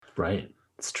Right.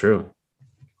 It's true.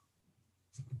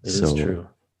 It is So true.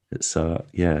 it's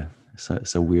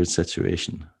it's a weird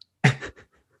situation.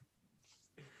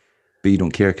 But you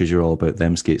don't care because you're all about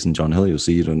them skates and John Hillier,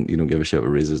 so you don't give a shit what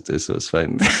Razors do, so it's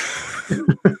fine.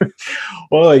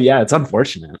 Well, yeah, it's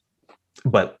unfortunate.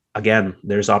 But again,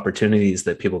 there's opportunities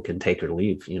that people can take or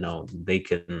leave. They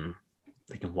can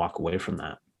walk away from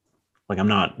that. Like, I'm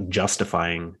not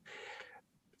justifying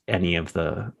any of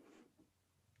the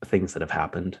things that have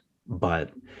happened,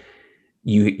 but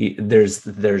there's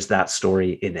that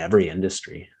story in every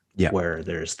industry Yeah, where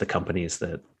there's the companies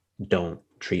that don't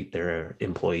treat their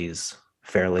employees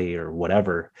fairly or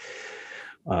whatever,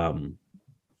 um,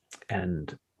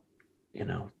 and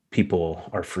people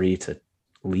are free to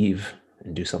leave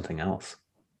and do something else.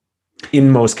 In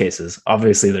most cases,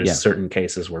 obviously, there's yeah, certain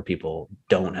cases where people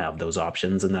don't have those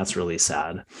options, and that's really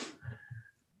sad.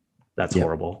 That's yeah,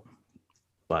 horrible.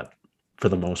 But for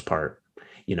the most part,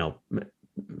 you know,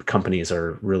 companies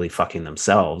are really fucking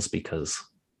themselves because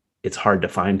it's hard to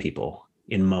find people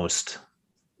in most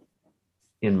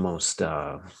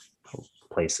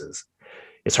places.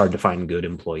 It's hard to find good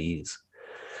employees.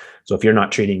 So if you're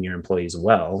not treating your employees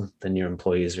well, then your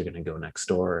employees are going to go next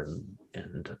door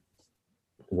and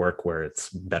work where it's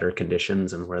better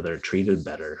conditions and where they're treated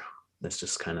better. That's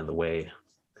just kind of the way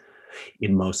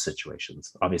in most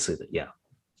situations. Obviously, that yeah,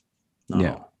 not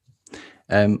yeah.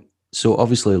 all. So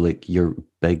obviously, like you're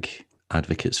big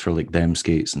advocates for like them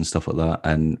skates and stuff like that,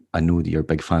 and I know that you're a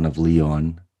big fan of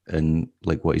Leon and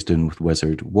like what he's doing with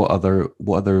Wizard. What other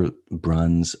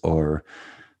brands or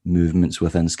movements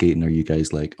within skating are you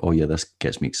guys like? Oh yeah, this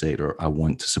gets me excited, or I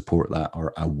want to support that,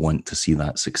 or I want to see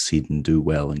that succeed and do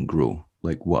well and grow.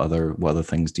 Like what other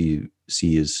things do you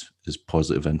see as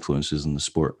positive influences in the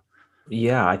sport?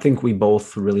 Yeah, I think we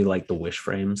both really like the Wish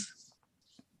frames.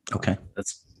 Okay,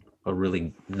 That's a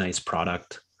really nice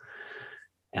product.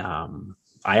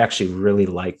 I actually really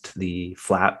liked the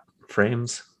flat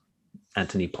frames,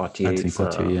 Anthony Anthony Pottier's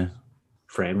Potier, yeah.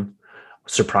 frame.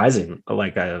 Surprising,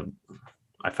 like I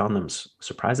found them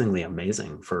surprisingly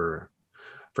amazing for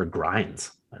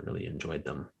grinds. I really enjoyed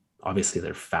them. Obviously,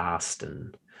 they're fast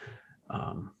and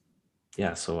um,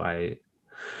 yeah, so I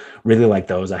really like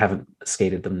those. I haven't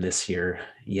skated them this year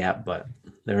yet, but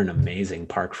they're an amazing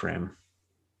park frame.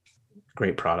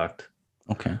 Great product.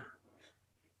 Okay.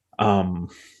 Um,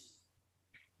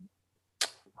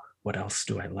 what else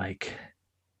do I like?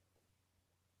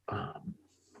 Um,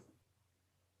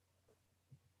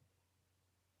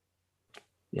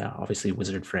 yeah, obviously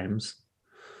Wizard frames.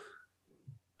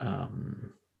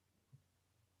 Um,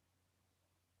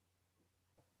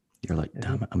 You're like, I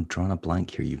damn think it, I'm drawing a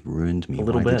blank here. You've ruined me. a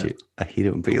little Why did bit, you? I hate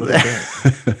it when a people do little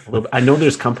bit, that. a little bit. I know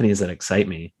there's companies that excite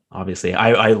me. Obviously,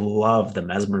 I love the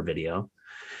Mesmer video.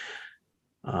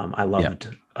 Yeah.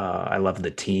 I loved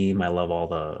the team. I love all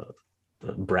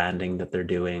the branding that they're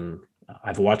doing.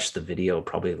 I've watched the video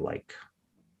probably like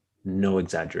no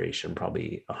exaggeration,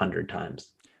 probably 100 times.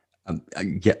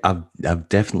 Yeah, I've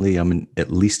definitely, I'm in,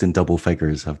 at least in double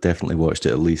figures. I've definitely watched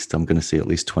it at least, I'm going to say at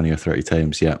least 20 or 30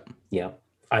 times. Yeah. Yeah,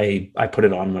 I put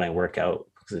it on when I work out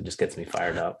because it just gets me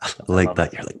fired up. I I like love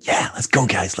that. it. You're like, yeah, let's go,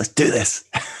 guys. Let's do this.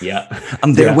 Yeah,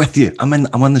 I'm there yeah, with you. I'm on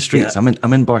the yeah, streets. I'm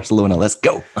in Barcelona. Let's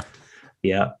go.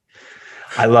 yeah.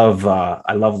 I love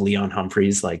Leon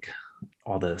Humphreys, like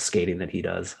all the skating that he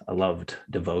does. I loved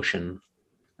Devotion.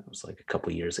 It was like a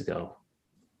couple years ago.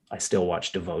 I still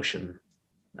watch Devotion.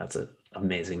 That's an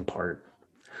amazing part.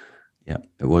 Yeah.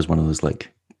 It was one of those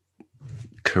like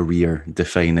career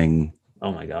defining,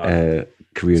 Oh my god, uh, it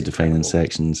career was defining incredible.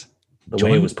 sections. The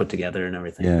way it was John, put together and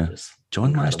everything, yeah. just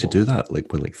John managed to do incredible. that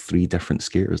like with like three different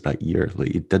skaters that year.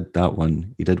 Like he did that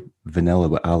one. He did Vanilla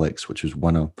with Alex, which was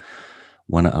one of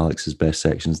Alex's best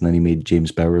sections, and then he made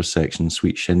James Bauer's section,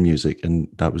 Sweet Shin Music, and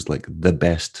that was like the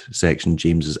best section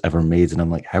James has ever made. And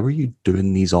I'm like, how are you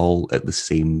doing these all at the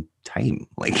same time?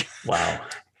 Like Wow.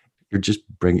 you're just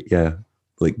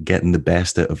like getting the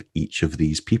best out of each of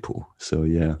these people. So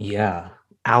yeah. Yeah.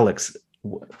 Alex,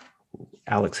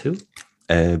 Alex who?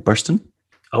 Burston.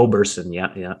 Oh, Burson. Yeah,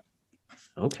 yeah.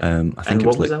 Okay. I think And it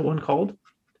was what was like that one called?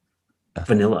 uh,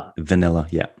 Vanilla. Vanilla.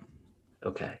 Yeah,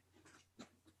 Okay.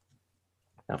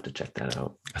 I have to check that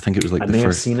out. I think it was like I the may have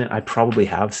first. seen it. I probably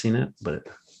have seen it, but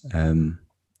Um,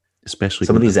 especially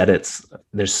some of going. these edits,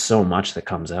 there's so much that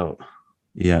comes out.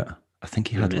 Yeah, I think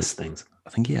he You had like miss things. I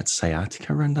think he had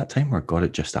sciatica around that time, or got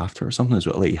it just after, or something as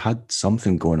well. Like he had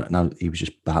something going on. Now he was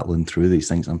just battling through these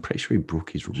things. I'm pretty sure he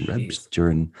broke his ribs Jeez.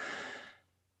 during.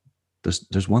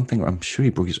 There's one thing where I'm sure he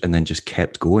broke his and then just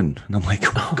kept going, and I'm like,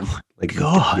 oh Oh my god, like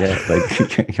God. yeah,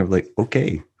 like you're like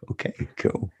okay,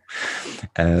 cool. It's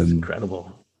Um,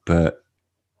 incredible. but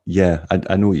Yeah,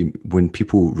 I know when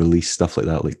people release stuff like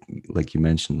that, like you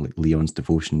mentioned, like Leon's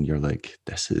Devotion, you're like,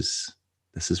 this is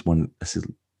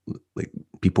like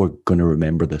people are gonna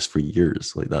remember this for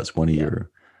years. Like that's one of Yeah. your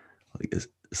like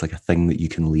it's like a thing that you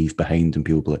can leave behind, and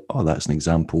people be like, oh, that's an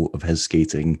example of his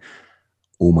skating.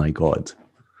 Oh my god.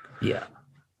 Yeah.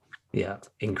 Yeah.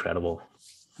 Incredible.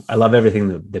 I love everything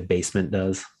the basement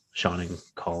does. Sean and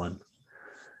Colin.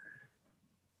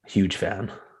 Huge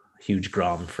fan. Huge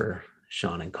grom for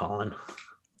Sean and Colin.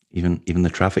 Even the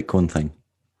traffic cone thing.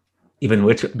 Even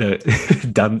which the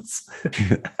dunce.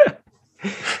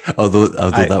 although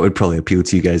that would probably appeal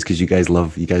to you guys because you guys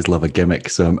love a gimmick.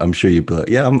 So I'm sure you'd be like,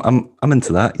 yeah, I'm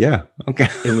into that. Yeah, okay.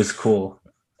 It was cool.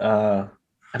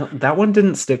 That one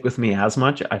didn't stick with me as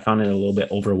much. I found it a little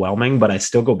bit overwhelming, but I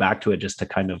still go back to it just to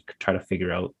kind of try to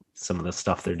figure out some of the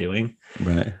stuff they're doing.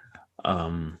 Right.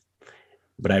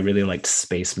 But I really liked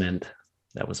Space Mint.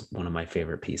 That was one of my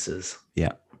favorite pieces.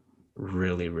 Yeah.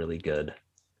 Really, really good.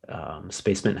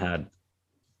 Space Mint had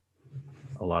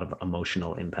a lot of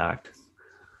emotional impact.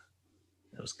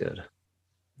 That was good.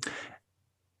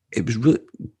 It was really,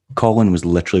 Colin was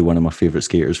literally one of my favorite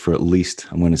skaters for at least,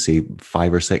 I'm going to say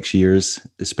 5 or 6 years,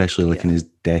 especially like in his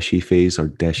Deshi phase or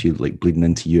Deshi like bleeding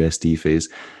into USD phase.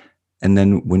 And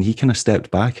then when he kind of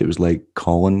stepped back, it was like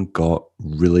Colin got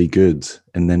really good.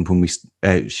 And then when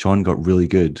Sean got really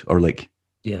good or like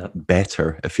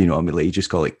better, if you know what I mean, like he just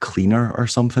got like cleaner or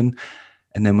something.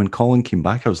 And then when Colin came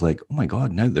back, I was like, oh my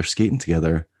God, now that they're skating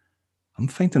together, I'm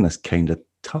finding this kind of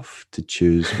tough to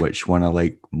choose which one I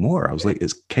like more. I was like,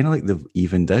 it's kind of like they've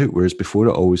evened out. Whereas before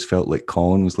it always felt like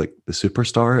Colin was like the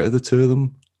superstar out of the two of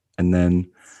them. And then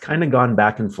it's kind of gone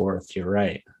back and forth. You're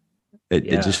right.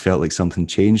 It just felt like something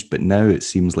changed, but now it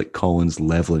seems like Colin's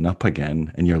leveling up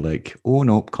again, and you're like, oh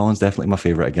no, Colin's definitely my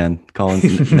favorite again. Colin,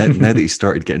 now that he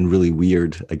started getting really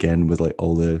weird again with like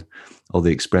all the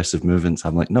expressive movements,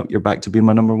 I'm like, nope, you're back to being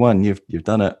my number one. You've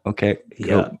done it. Okay, cool.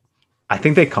 Yeah, I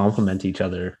think they complement each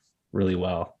other really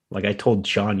well. Like I told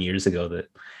Sean years ago that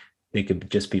they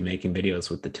could just be making videos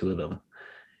with the two of them,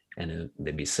 and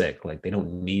they'd be sick. Like they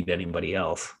don't need anybody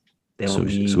else. So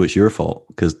it's your fault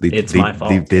because it's my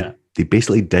fault. They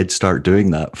basically did start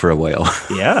doing that for a while.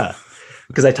 Yeah.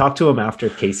 Because I talked to him after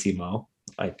Casey Mo.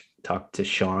 I talked to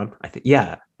Sean.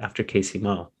 After Casey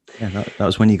Mo. Yeah, that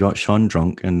was when you got Sean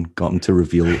drunk and got him to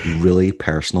reveal really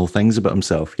personal things about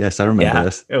himself. Yes, I remember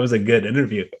this. It was a good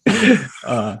interview.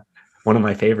 One of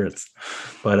my favorites.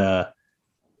 But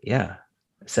I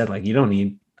said like, you don't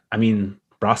need, I mean,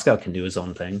 Broskow can do his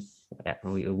own thing.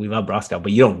 We love Broskow,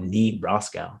 but you don't need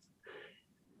Broskow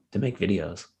to make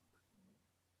videos.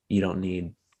 You don't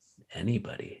need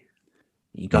anybody.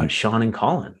 You got Sean and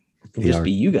Colin. It can just be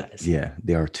you guys. Yeah,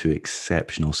 they are two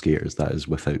exceptional skaters. That is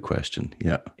without question.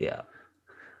 Yeah. Yeah.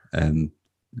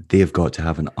 They have got to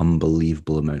have an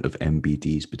unbelievable amount of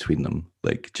MBDs between them.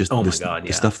 Like just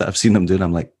the stuff that I've seen them doing,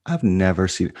 I'm like, I've never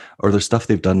seen, or the stuff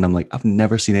they've done, I'm like, I've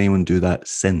never seen anyone do that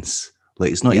since.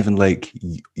 Like, it's not even like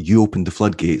you opened the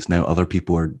floodgates, now other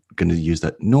people are going to use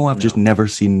that. No, I've just never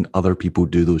seen other people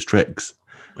do those tricks.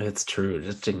 It's true.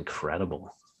 Just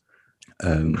incredible.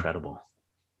 Incredible.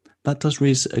 That does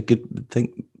raise a good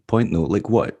point though. Like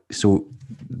what? So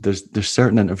there's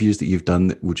certain interviews that you've done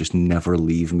that will just never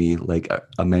leave me. Like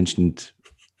I mentioned,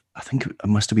 I think it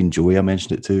must have been Joey I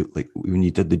mentioned it to, like when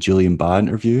you did the Julian Ba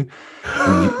interview,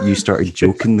 and you started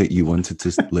joking that you wanted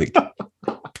to like.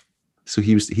 So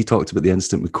he talked about the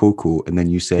incident with Coco, and then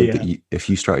you said that if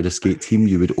you started a skate team,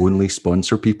 you would only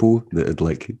sponsor people that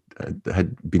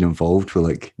had been involved with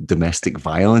like domestic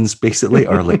violence, basically,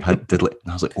 or like and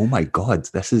I was like, oh my God,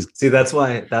 this is. See, that's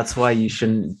why you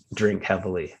shouldn't drink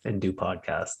heavily and do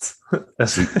podcasts.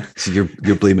 So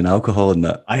you're blaming alcohol in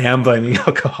that. I am blaming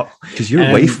alcohol because your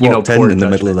wife walked in the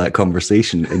middle of that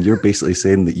conversation, and you're basically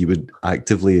saying that you would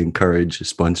actively encourage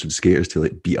sponsored skaters to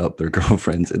like beat up their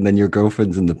girlfriends, and then your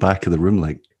girlfriend's in the back of the room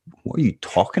like, what are you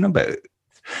talking about?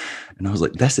 And I was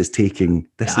like,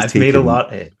 I've made a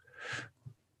lot of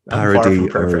parody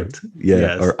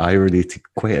or irony to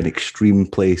quite an extreme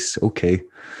place. Okay.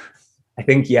 I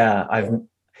think I'm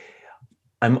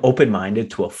open-minded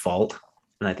to a fault,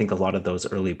 and I think a lot of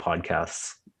those early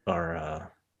podcasts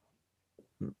are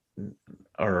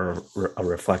a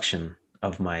reflection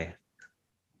of my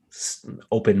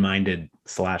open-minded /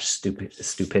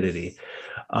 stupidity,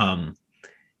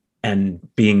 and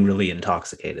being really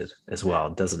intoxicated as well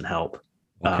doesn't help.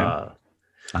 Okay.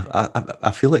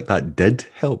 I feel like that did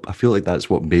help. I feel like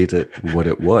that's what made it what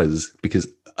it was, because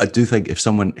I do think if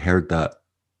someone heard that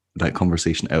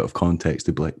conversation out of context,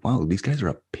 they'd be like, wow, these guys are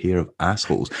a pair of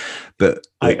assholes. But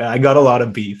I got a lot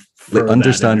of beef for like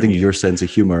understanding your sense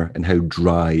of humor and how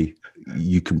dry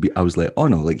you can be. I was like, oh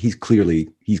no, like he's clearly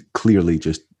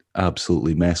just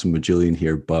absolutely messing with Julian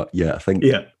here. But yeah, I think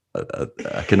Yeah.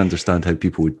 I can understand how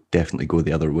people would definitely go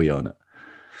the other way on it.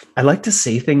 I like to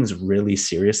say things really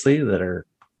seriously that are,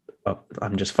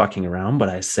 I'm just fucking around, but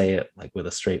I say it like with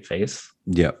a straight face.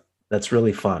 Yeah. That's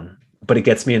really fun, but it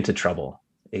gets me into trouble.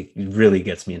 It really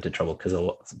gets me into trouble because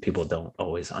people don't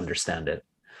always understand it.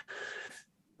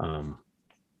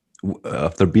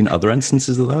 Have there been other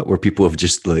instances of that where people have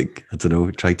just like, I don't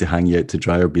know, tried to hang you out to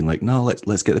dry or been like, no,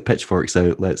 let's get the pitchforks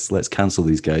out. Let's cancel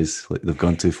these guys. Like they've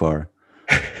gone too far.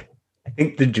 I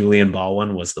think the Julian Ball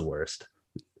one was the worst.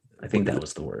 I think that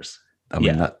was the worst. I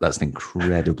mean, that's an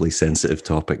incredibly sensitive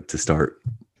topic to start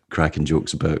cracking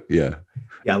jokes about. Yeah.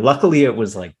 Yeah. Luckily, it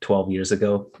was like 12 years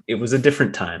ago. It was a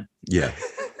different time. Yeah.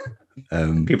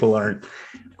 People aren't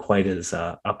quite as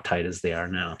uptight as they are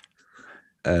now.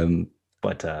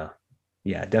 But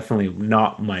yeah, definitely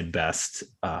not my best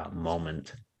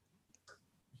moment.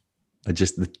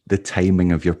 Just the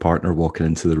timing of your partner walking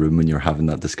into the room when you're having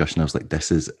that discussion, I was like,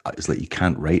 it's like, you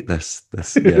can't write this.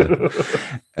 Yeah.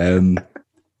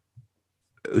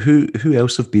 Who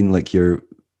else have been like your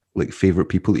like favorite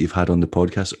people that you've had on the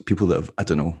podcast? People that have, I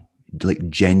don't know, like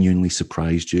genuinely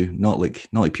surprised you. Not like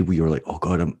people you were like, oh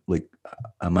God,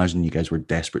 I imagine you guys were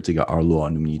desperate to get Arlo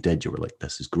on, and when you did, you were like,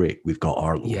 this is great. We've got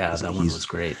Arlo. Yeah, that one was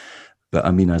great. But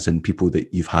I mean, as in people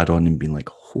that you've had on and been like,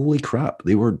 holy crap,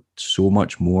 they were so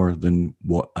much more than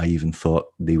what I even thought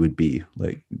they would be.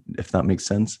 Like, if that makes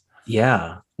sense.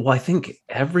 Yeah. Well, I think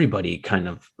everybody kind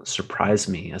of surprised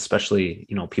me, especially,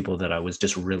 people that I was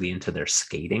just really into their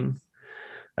skating.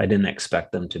 I didn't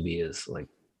expect them to be as like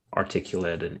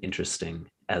articulate and interesting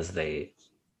as they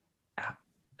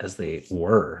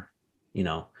were,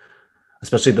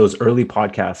 especially those early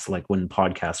podcasts, like when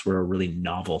podcasts were a really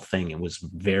novel thing. It was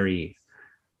very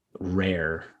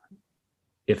rare,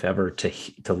 if ever,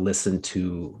 to listen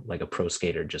to like a pro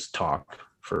skater just talk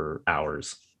for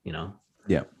hours.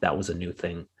 Yeah, that was a new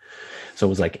thing. So it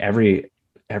was like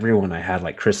everyone I had,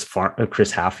 like Chris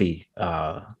Haffey,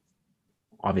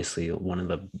 obviously one of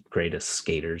the greatest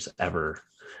skaters ever,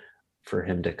 for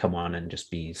him to come on and just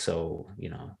be so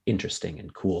interesting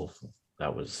and cool,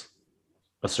 that was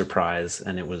a surprise,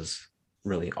 and it was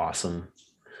really awesome.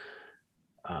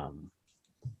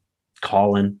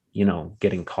 Colin,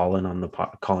 getting Colin on the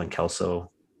Colin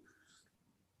Kelso,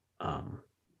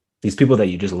 these people that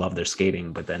you just love their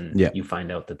skating, but then you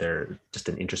find out that they're just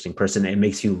an interesting person. It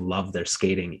makes you love their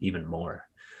skating even more.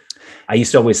 I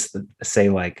used to always say,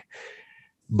 like,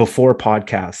 before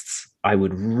podcasts, I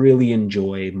would really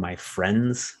enjoy my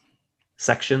friends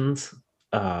sections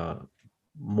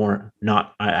more.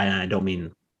 Not, I don't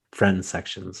mean friends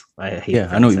sections. I hate. Yeah,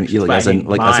 I know you mean, like as in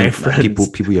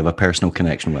people you have a personal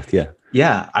connection with. Yeah.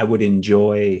 Yeah, I would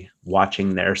enjoy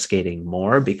watching their skating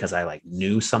more because I like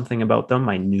knew something about them.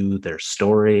 I knew their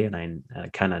story, and I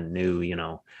kind of knew,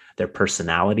 their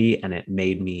personality, and it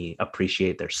made me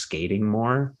appreciate their skating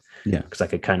more. Yeah, because I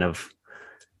could kind of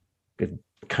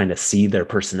see their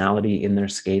personality in their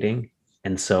skating.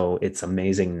 And so it's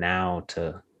amazing now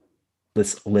to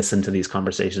listen to these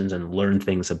conversations and learn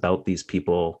things about these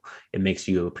people. It makes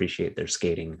you appreciate their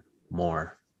skating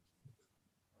more.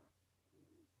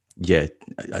 Yeah,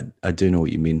 I do know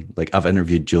what you mean. Like, I've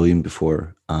interviewed Julian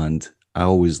before, and I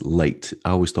always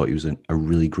thought he was a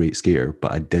really great skater,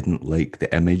 but I didn't like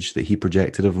the image that he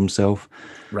projected of himself.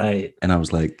 Right. And I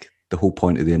was like, the whole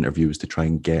point of the interview was to try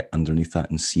and get underneath that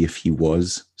and see if he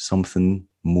was something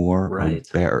more or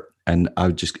better. And I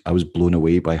was blown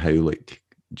away by how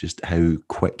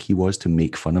quick he was to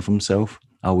make fun of himself.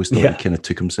 I always thought he kind of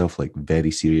took himself like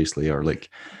very seriously, or like,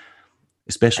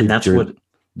 especially during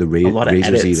the a lot of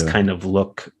edits era. Kind of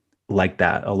look like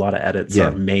that. A lot of edits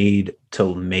are made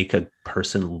to make a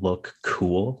person look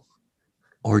cool,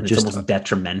 or just almost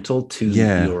detrimental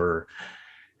to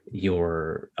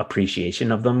your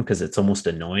appreciation of them, because it's almost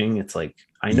annoying. It's like,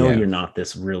 I know you're not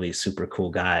this really super cool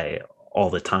guy all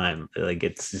the time. Like,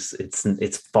 it's just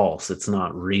it's false. It's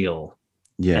not real.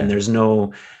 Yeah. And there's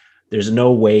no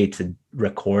way to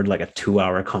record like a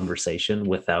 2-hour conversation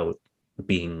without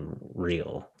being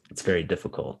real. It's very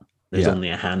difficult. There's only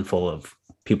a handful of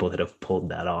people that have pulled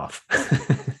that off.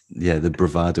 Yeah, the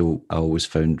bravado I always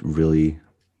found really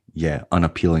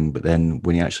unappealing. But then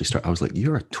when he actually started, I was like,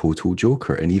 you're a total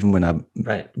joker. And even when I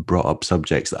brought up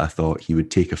subjects that I thought he would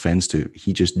take offense to,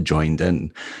 he just joined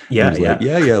in. Yeah,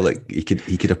 like he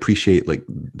could appreciate like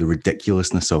the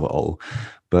ridiculousness of it all.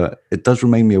 But it does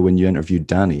remind me of when you interviewed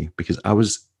Danny, because I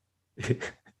was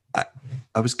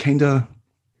kind of,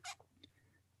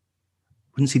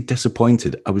 I wouldn't say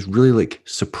disappointed. I was really like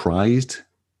surprised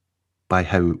by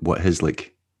what his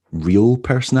like real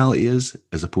personality is,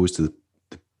 as opposed to the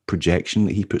projection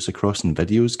that he puts across in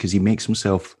videos, because he makes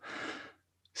himself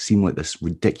seem like this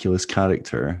ridiculous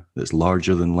character that's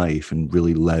larger than life and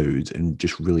really loud and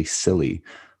just really silly.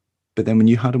 But then when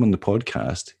you had him on the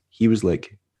podcast, he was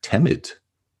like timid.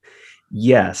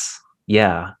 Yes.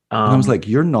 Yeah. And I was like,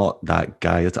 you're not that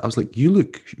guy. I was like, you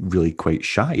look really quite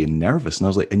shy and nervous. And I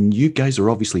was like, and you guys are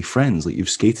obviously friends. Like, you've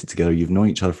skated together, you've known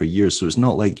each other for years. So it's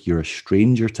not like you're a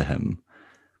stranger to him.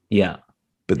 Yeah.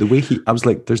 But the way I was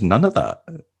like, there's none of that.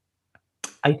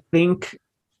 I think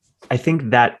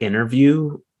that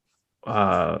interview,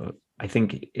 I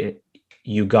think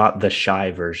you got the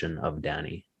shy version of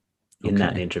Danny in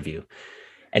that interview.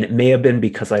 And it may have been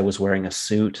because I was wearing a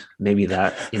suit. Maybe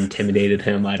that intimidated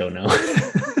him. I don't know.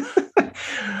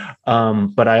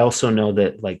 But I also know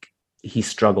that like he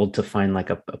struggled to find like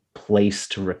a place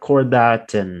to record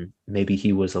that. And maybe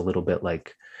he was a little bit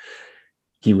like,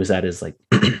 he was at his like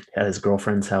at his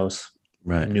girlfriend's house,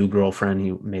 right? New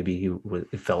girlfriend.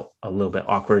 It felt a little bit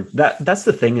awkward. That's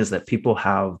the thing, is that people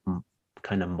have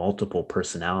kind of multiple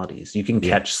personalities. You can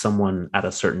catch someone at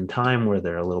a certain time where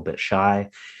they're a little bit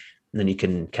shy, and then you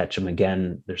can catch them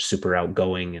again, they're super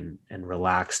outgoing and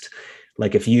relaxed.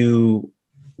 Like if you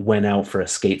went out for a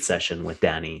skate session with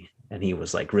Danny and he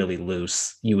was like really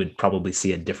loose, you would probably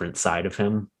see a different side of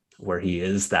him, where he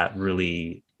is that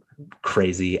really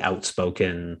crazy,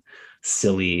 outspoken,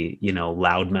 silly,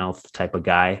 loudmouth type of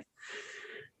guy.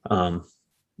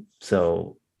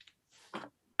 So,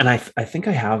 and I think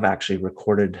I've actually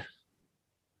recorded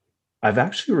a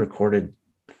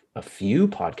few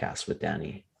podcasts with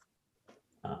Danny,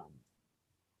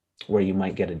 where you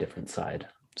might get a different side.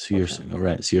 So you're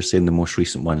right. So you're saying the most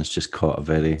recent one has just caught a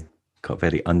very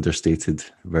understated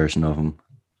version of him.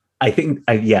 I think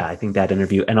that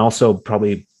interview, and also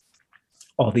probably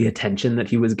all the attention that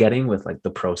he was getting with like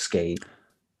the pro skate,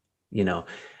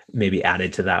 maybe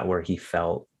added to that, where he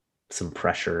felt some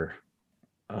pressure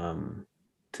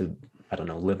to, I don't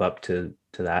know, live up to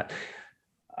that.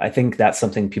 I think that's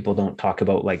something people don't talk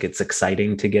about. Like, it's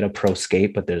exciting to get a pro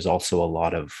skate, but there's also a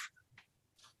lot of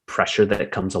pressure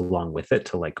that comes along with it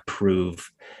to like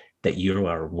prove that you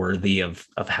are worthy of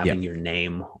having your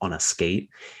name on a skate.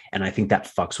 And I think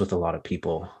that fucks with a lot of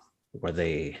people, where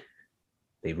they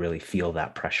really feel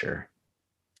that pressure.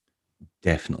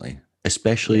 Definitely.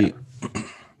 Especially,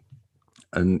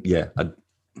 and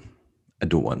I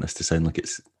don't want this to sound like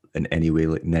it's in any way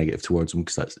like negative towards him,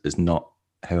 because that is not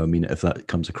how I mean it, if that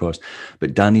comes across.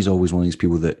 But Danny's always one of these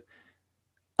people that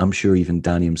I'm sure even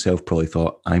Danny himself probably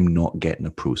thought, I'm not getting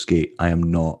a pro skate. I am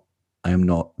not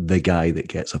the guy that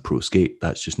gets a pro skate.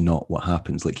 That's just not what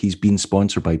happens. Like, he's been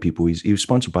sponsored by people. He was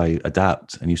sponsored by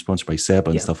Adapt, and he was sponsored by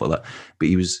Seba and stuff like that. But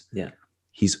he's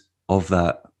of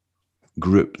that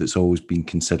group that's always been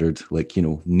considered like,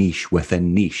 niche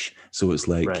within niche. So it's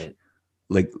like,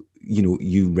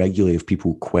 you regularly have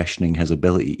people questioning his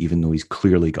ability, even though he's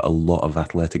clearly got a lot of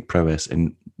athletic prowess,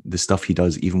 and the stuff he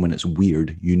does, even when it's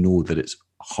weird, that it's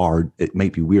hard. It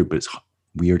might be weird, but it's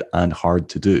weird and hard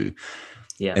to do.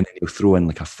 Yeah. And then he'll throw in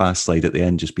like a fast slide at the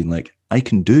end, just being like, I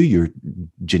can do your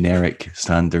generic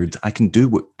standards. I can do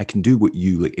what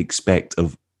you like expect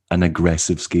of an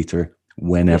aggressive skater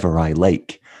whenever I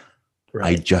like.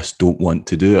 Right. I just don't want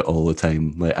to do it all the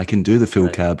time. Like, I can do the full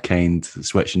cab kind,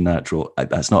 switch and natural.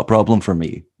 That's not a problem for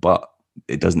me, but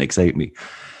it doesn't excite me.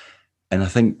 And I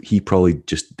think he probably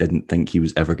just didn't think he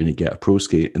was ever going to get a pro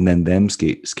skate. And then them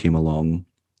skates came along.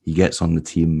 He gets on the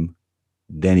team.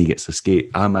 Then he gets a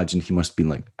skate. I imagine he must have been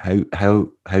like,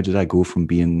 how did I go from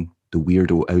being the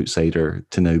weirdo outsider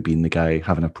to now being the guy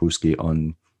having a pro skate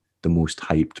on the most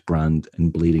hyped brand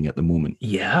and blading at the moment?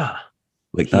 Yeah.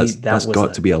 Like, that's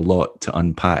got to be a lot to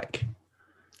unpack.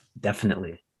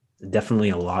 Definitely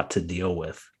a lot to deal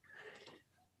with.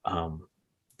 And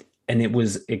it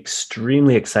was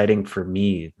extremely exciting for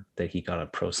me that he got a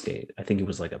pro skate. I think it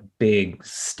was like a big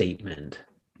statement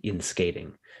in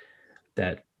skating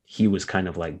that he was kind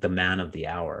of like the man of the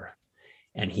hour.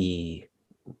 And the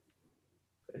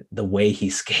way he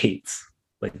skates,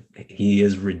 like, he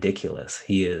is ridiculous.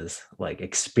 He is like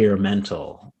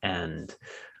experimental and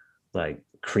like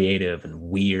creative and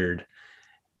weird.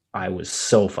 I was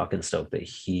so fucking stoked that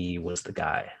he was the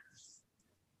guy.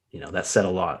 That said a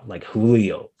lot. Like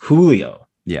Julio.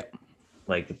 Yeah.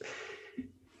 Like,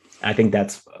 I think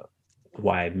that's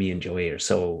why me and Joey are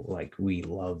so like, we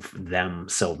love them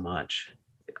so much.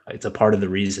 It's a part of the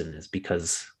reason is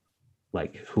because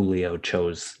like Julio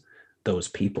chose those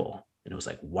people, and it was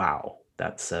like, wow,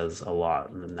 that says a lot,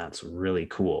 and that's really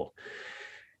cool.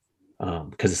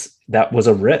 Because that was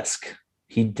a risk.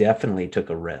 He definitely took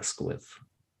a risk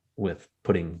with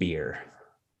putting beer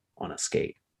on a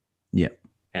skate. Yeah.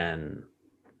 And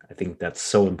I think that's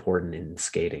so important in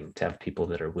skating, to have people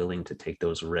that are willing to take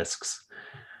those risks,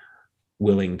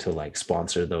 willing to like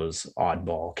sponsor those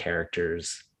oddball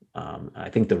characters. I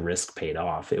think the risk paid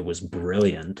off. It was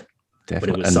brilliant, but it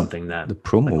Definitely. was And something that the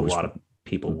promo like a was, lot of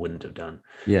people wouldn't have done.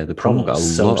 yeah, The the promo promo got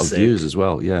was a so lot of sick. views as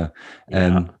well. Yeah.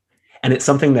 Yeah. And it's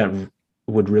something that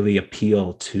would really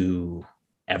appeal to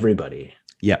everybody.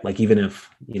 Yeah. Like even if,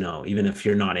 even if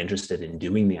you're not interested in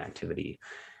doing the activity,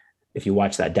 if you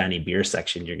watch that Danny Beer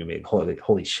section, you're gonna be like,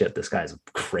 holy shit, this guy's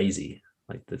crazy.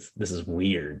 Like this is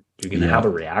weird. You're gonna have a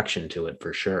reaction to it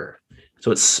for sure.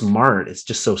 So it's smart. It's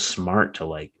just so smart to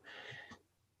like,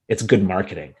 it's good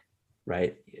marketing,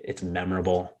 right? It's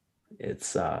memorable.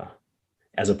 It's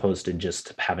as opposed to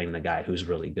just having the guy who's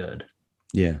really good.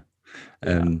 Yeah.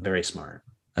 Very smart.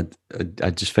 I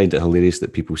just find it hilarious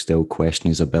that people still question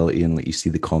his ability, and like you see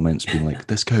the comments being like,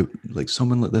 "This guy, like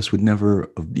someone like this, would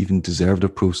never have even deserved a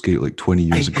pro skate like 20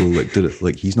 years ago. Like, did it?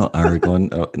 Like, he's not Aragon."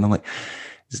 And I'm like,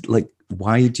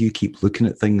 why do you keep looking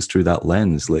at things through that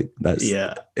lens? Like, that's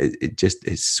it. Just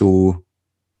it's so,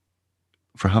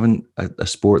 for having a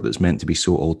sport that's meant to be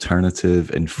so alternative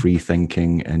and free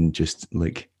thinking and just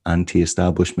like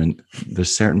anti-establishment.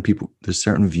 There's certain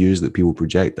views that people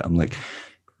project that I'm like,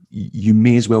 you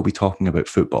may as well be talking about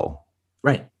football.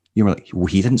 Right. You were like, well,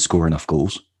 he didn't score enough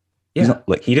goals. Yeah. He's not,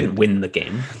 like, he didn't win the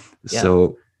game.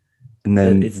 So, and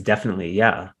then it's definitely,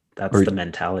 that's the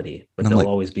mentality. But there'll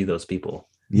always be those people.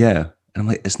 Yeah. And I'm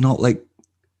like, it's not like,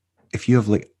 if you have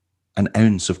like an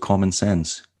ounce of common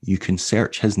sense, you can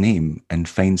search his name and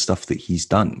find stuff that he's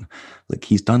done. Like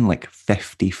he's done like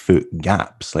 50-foot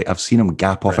gaps. Like I've seen him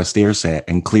gap off a stair set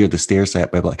and clear the stair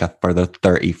set by like a further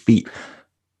 30 feet.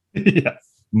 Yeah.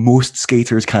 Most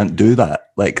skaters can't do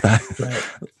that like that. Right.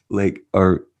 Like,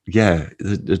 or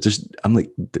there's just, I'm like,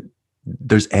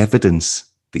 there's evidence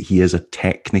that he is a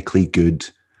technically good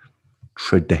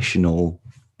traditional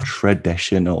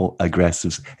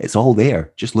aggressive. It's all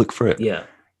there. Just look for it. Yeah.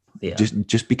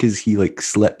 Just because he like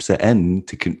slips it in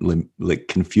to like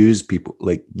confuse people,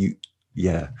 like you.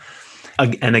 Yeah.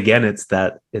 And again, it's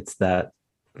that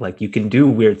like you can do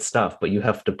weird stuff, but you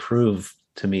have to prove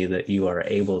to me that you are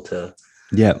able to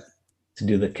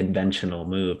do the conventional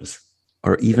moves.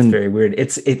 Or even, it's very weird.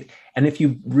 And if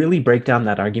you really break down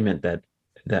that argument that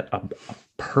a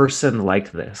person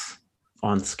like this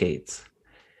on skates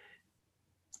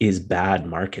is bad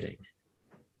marketing,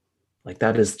 like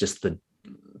that is just the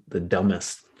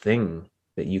dumbest thing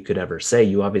that you could ever say.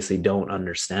 You obviously don't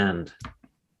understand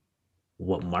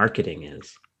what marketing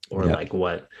is, or like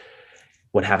what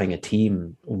having a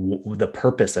team, the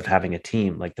purpose of having a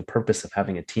team. Like the purpose of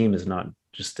having a team is not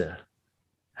just to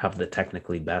have the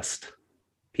technically best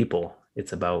people.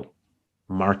 It's about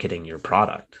marketing your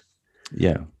product.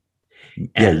 Yeah.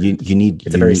 And you need,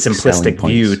 it's a very simplistic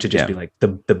view to just be like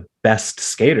the best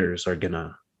skaters are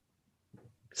gonna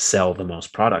sell the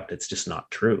most product. It's just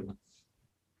not true.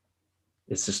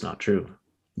 It's just not true.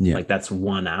 Yeah. Like that's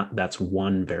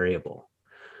one variable.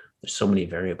 There's so many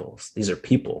variables. These are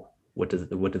people. What do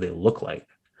they look like?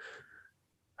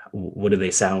 What do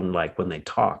they sound like when they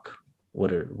talk?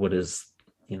 What is,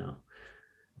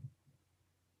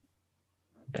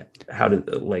 how do,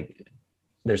 like,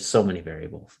 there's so many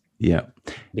variables. Yeah.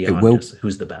 Beyond just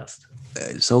who's the best.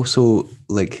 It's also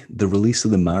like the release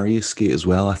of the Marius skate as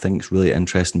well, I think is really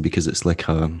interesting, because it's like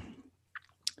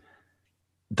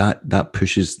that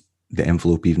pushes the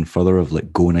envelope even further of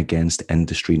like going against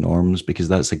industry norms, because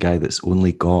that's a guy that's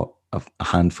only got a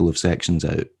handful of sections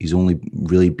out. He's only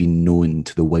really been known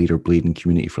to the wider blading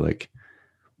community for like,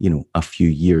 a few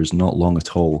years, not long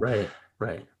at all. Right.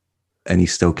 And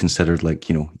he's still considered like,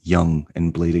 young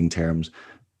in blading terms.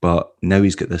 But now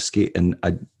he's got this skate, and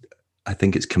I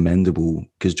think it's commendable,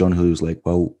 because John Julio was like,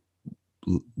 well,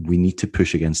 we need to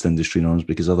push against industry norms,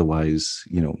 because otherwise,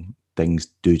 things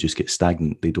do just get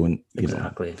stagnant. They don't,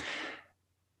 exactly.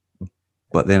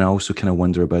 But then I also kind of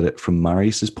wonder about it from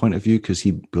Marius's point of view, because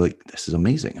he'd be like, this is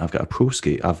amazing. I've got a pro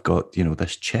skate. I've got,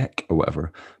 this check or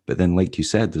whatever. But then, like you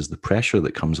said, there's the pressure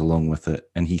that comes along with it.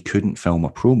 And he couldn't film a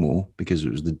promo because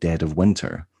it was the dead of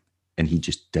winter and he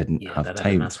just didn't have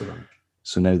time.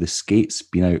 So now the skate's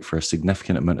been out for a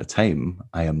significant amount of time.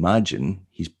 I imagine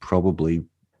he's probably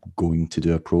going to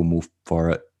do a promo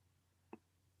for it,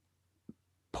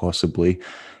 possibly.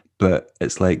 But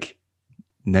it's like,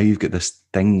 now you've got this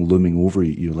thing looming over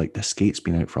you. You're like, this skate's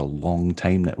been out for a long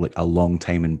time now, like a long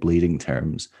time in blading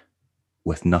terms,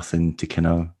 with nothing to kind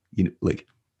of, like,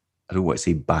 I don't want to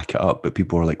say back it up, but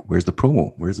people are like, where's the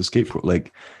promo? Where's the skate pro?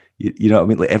 Like, You know what I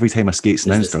mean? Like every time a skate's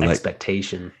There's announced, this they're like,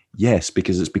 expectation. yes,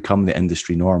 because it's become the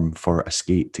industry norm for a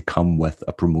skate to come with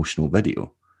a promotional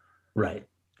video. Right.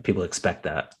 People expect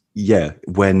that. Yeah,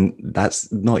 when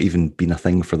that's not even been a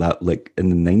thing for that. Like in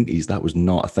the 90s, that was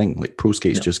not a thing. Like pro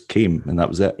skates No. just came and that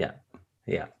was it. Yeah.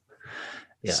 Yeah.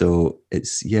 Yeah. So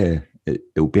it's, yeah,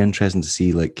 it'll be interesting to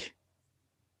see like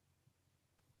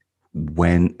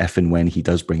when, if and when he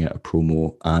does bring out a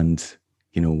promo, and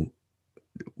you know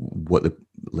what the,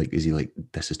 like, is he like,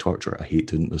 this is torture, I hate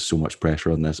doing, there's so much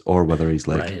pressure on this, or whether he's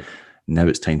like, Right. now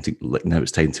it's time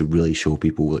to really show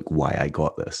people like why I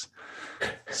got this.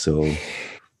 So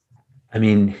I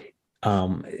mean,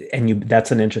 and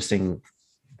that's an interesting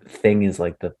thing, is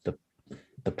like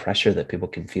the pressure that people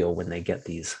can feel when they get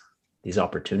these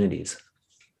opportunities.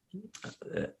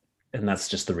 And that's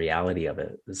just the reality of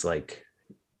it, is like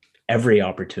every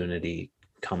opportunity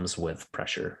comes with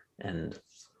pressure, and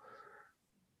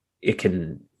it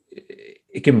can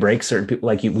break certain people.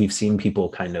 Like we've seen people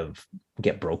kind of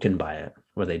get broken by it,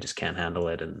 where they just can't handle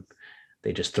it and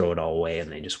they just throw it all away,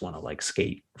 and they just want to like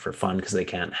skate for fun because they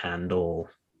can't handle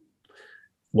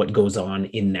what goes on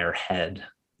in their head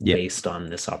based on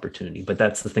this opportunity. But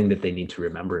that's the thing that they need to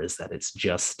remember, is that it's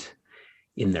just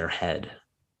in their head.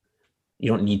 You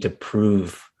don't need to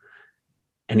prove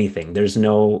anything. There's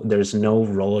no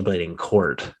rollerblading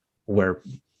court where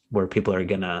people are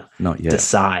gonna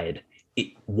decide,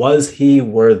 was he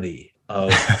worthy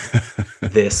of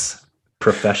this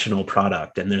professional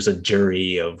product, and there's a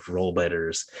jury of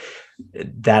rollerbladers.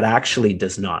 That actually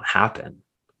does not happen.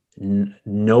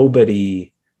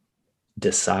 Nobody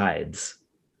decides,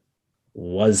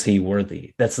 was he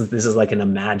worthy. This is like an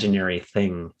imaginary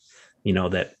thing,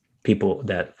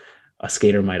 that a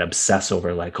skater might obsess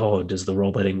over, like, oh, does the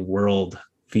rollerblading world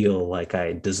feel like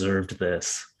I deserved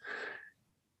this?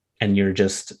 And you're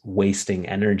just wasting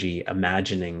energy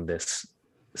imagining this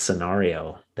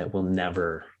scenario that will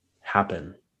never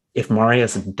happen. If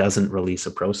Marius doesn't release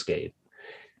a pro skate,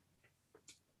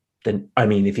 then, I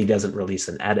mean, if he doesn't release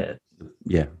an edit,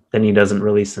 then he doesn't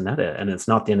release an edit, and it's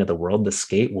not the end of the world. The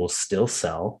skate will still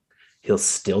sell. He'll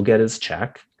still get his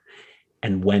check.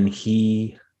 And when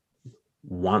he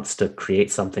wants to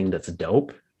create something that's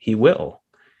dope, he will.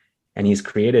 And he's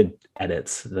created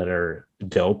edits that are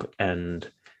dope and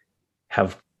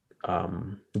have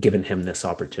given him this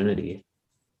opportunity.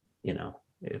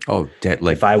 If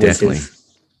I was definitely.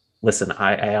 Listen,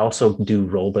 I also do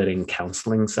rollerblading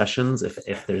counseling sessions.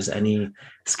 If there's any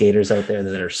skaters out there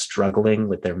that are struggling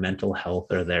with their mental health,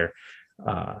 or they're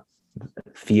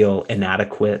feel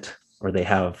inadequate, or they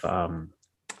have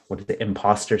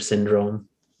imposter syndrome,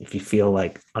 if you feel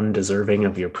like undeserving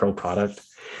of your pro product,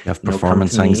 you have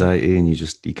performance anxiety, and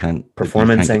you can't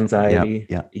anxiety.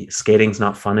 Yeah. Skating's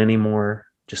not fun anymore.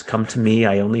 Just come to me.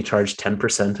 I only charge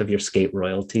 10% of your skate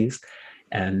royalties,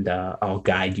 and I'll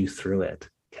guide you through it.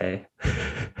 Okay.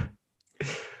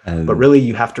 But really,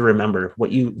 you have to remember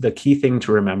the key thing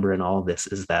to remember in all of this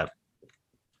is that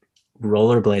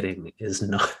rollerblading is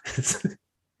not,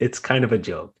 it's kind of a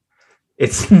joke.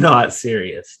 It's not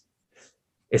serious.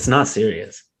 It's not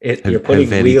serious. You're putting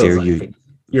wheels on your feet.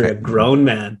 You're a grown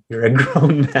man.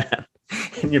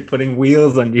 And you're putting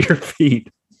wheels under your feet.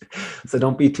 So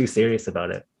don't be too serious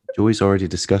about it. Joey's already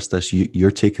discussed this.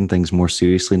 You're taking things more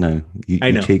seriously now.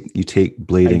 I know. You take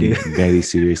blading very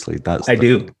seriously. I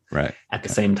do. Right. At the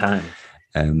same time,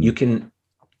 you can.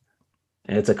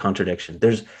 It's a contradiction.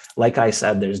 There's, like I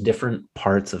said, there's different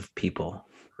parts of people,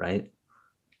 right?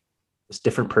 There's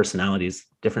different personalities,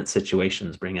 different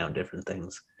situations bring out different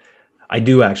things. I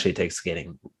do actually take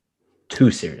skating too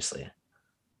seriously.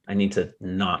 I need to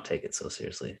not take it so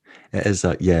seriously. It is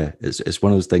that, yeah. It's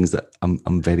one of those things that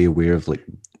I'm very aware of, like,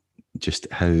 just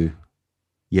how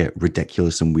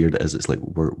ridiculous and weird it is. It's like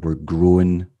we're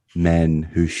grown men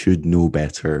who should know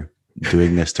better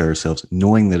doing this to ourselves,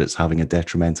 knowing that it's having a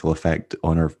detrimental effect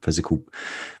on our physical,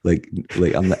 like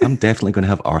I'm definitely going to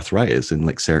have arthritis in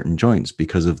like certain joints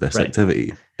because of this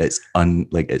activity. It's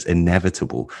it's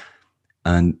inevitable,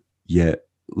 and yet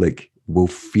like will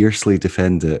fiercely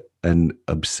defend it and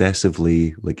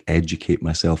obsessively like educate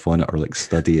myself on it or like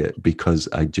study it, because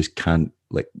I just can't,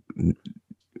 like,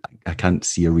 I can't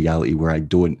see a reality where I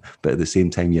don't. But at the same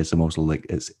time, yes, I'm also like,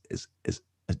 it's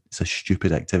a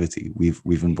stupid activity. We've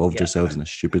involved ourselves in a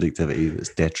stupid activity that's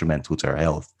detrimental to our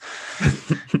health.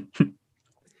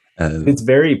 It's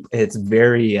very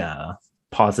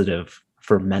positive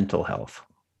for mental health.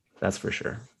 That's for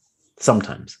sure.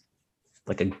 Sometimes,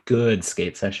 like, a good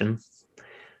skate session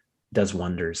does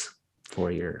wonders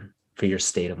for your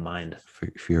state of mind,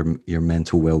 for your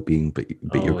mental well-being. But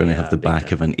you're going to have the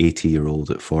back of an 80-year-old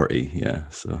at 40. Yeah.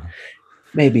 So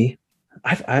Maybe.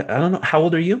 I don't know. How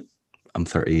old are you? I'm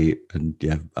 38, and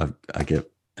yeah, I get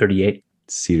 38.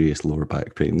 serious lower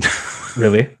back pain.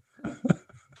 Really?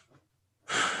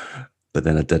 But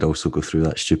then I did also go through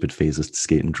that stupid phase of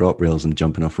skating drop rails and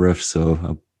jumping off roofs, so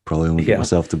I probably only got Yeah,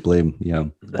 myself to blame. Yeah.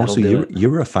 that'll Also, do you it. you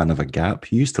were a fan of a gap.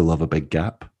 You used to love a big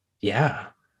gap. Yeah.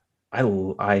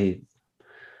 I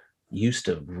used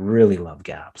to really love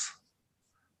gaps.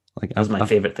 Like It was my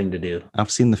favorite thing to do.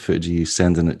 I've seen the footage of you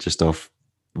sending it just off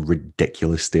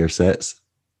ridiculous stair sets.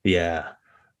 Yeah.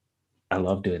 I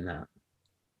love doing that.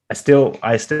 I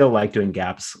still like doing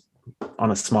gaps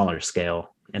on a smaller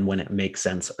scale and when it makes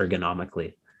sense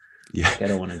ergonomically. Yeah. Like I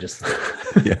don't want to just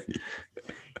Yeah.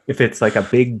 if it's like a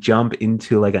big jump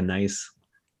into like a nice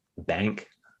bank,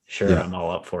 sure, Yeah. I'm all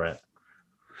up for it.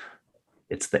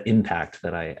 It's the impact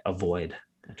that I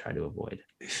try to avoid.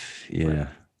 Yeah.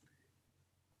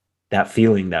 That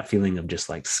feeling of just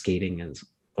like skating is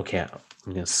okay.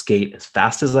 I'm going to skate as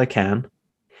fast as I can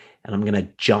and I'm going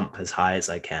to jump as high as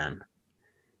I can.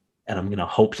 And I'm going to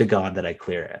hope to God that I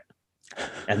clear it.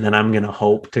 And then I'm going to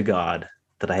hope to God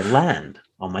that I land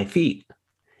on my feet.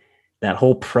 That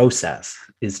whole process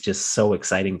is just so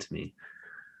exciting to me.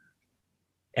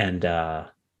 And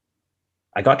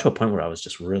I got to a point where I was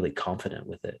just really confident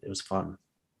with it. It was fun.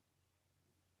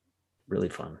 Really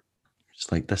fun.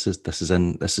 Just like this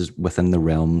is within the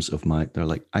realms of my. They're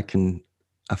like I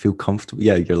feel comfortable.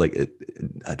 Yeah, you're like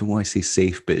I don't want to say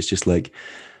safe, but it's just like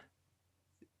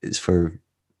it's for.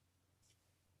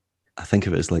 I think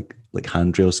of it as like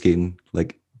handrail skating.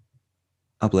 Like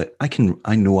I'll be like,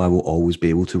 I know I will always be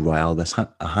able to rile this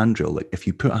a handrail. Like if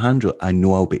you put a handrail, I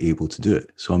know I'll be able to do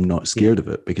it. So I'm not scared of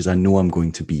it because I know I'm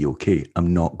going to be okay.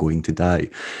 I'm not going to die.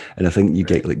 And I think you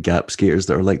get like gap skaters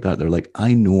that are like that. They're like,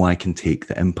 I know I can take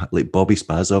the impact. Like Bobby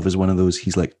Spazov is one of those.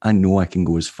 He's like, I know I can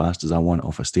go as fast as I want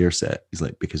off a stair set. He's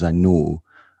like, because I know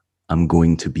I'm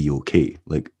going to be okay.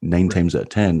 Like 9 times out of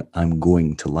 10, I'm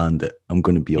going to land it. I'm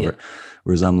going to be all right.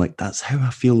 Whereas I'm like, that's how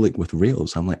I feel like with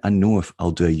rails. I'm like, I know if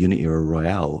I'll do a Unity or a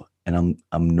Royale and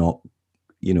I'm not,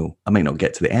 I might not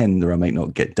get to the end or I might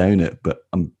not get down it, but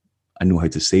I know how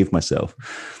to save myself.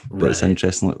 But it's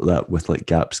interesting like that with like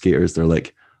gap skaters. They're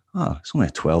like, oh, it's only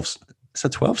it's a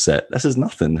 12 set. This is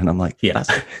nothing. And I'm like, that's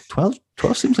 12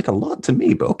 seems like a lot to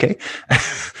me, but okay.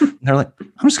 They're like,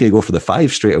 I'm just going to go for the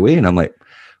 5 straight away. And I'm like,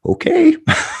 okay.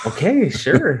 Okay,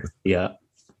 sure. Yeah.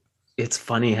 It's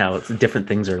funny how different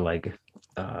things are like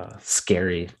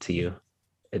scary to you.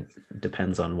 It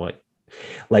depends on what,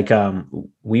 like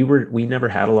we never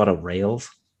had a lot of rails,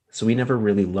 so we never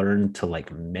really learned to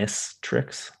like miss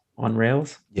tricks on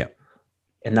rails. Yeah.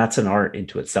 And that's an art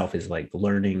into itself, is like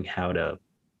learning how to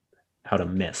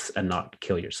miss and not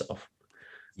kill yourself.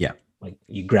 Yeah. Like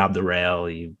you grab the rail,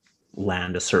 you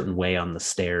land a certain way on the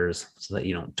stairs so that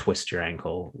you don't twist your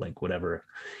ankle, like whatever.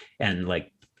 And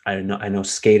like I know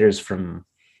skaters from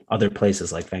other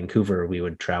places like Vancouver we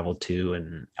would travel to,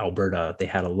 and Alberta, they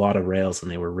had a lot of rails and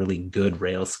they were really good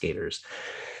rail skaters.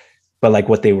 But like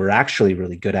what they were actually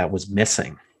really good at was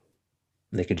missing.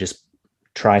 They could just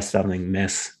try something,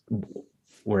 miss.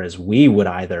 Whereas we would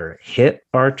either hit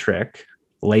our trick,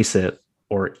 lace it,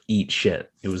 or eat shit.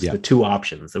 It was the two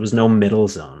options. There was no middle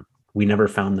zone. We never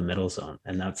found the middle zone.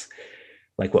 And that's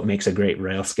like what makes a great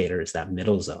rail skater, is that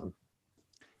middle zone.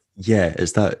 Yeah,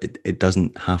 it's that it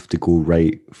doesn't have to go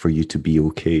right for you to be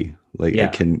okay. Like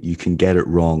you can get it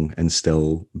wrong and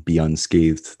still be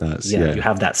unscathed. That's you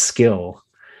have that skill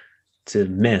to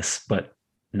miss but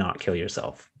not kill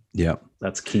yourself. Yeah.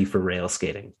 That's key for rail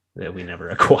skating that we never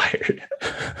acquired.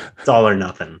 It's all or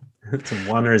nothing. It's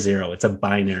 1 or 0. It's a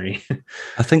binary.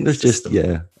 I think there's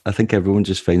system. I think everyone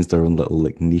just finds their own little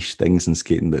like niche things in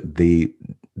skating that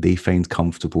they find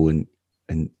comfortable and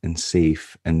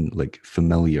safe and like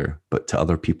familiar, but to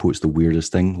other people it's the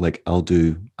weirdest thing. Like I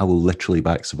will literally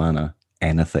back Savannah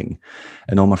anything,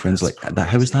 and all my friends like that.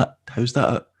 How's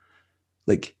that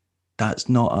like that's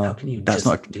not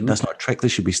a trick that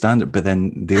should be standard. But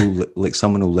then they'll like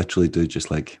someone will literally do just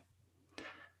like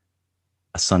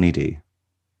a sunny day.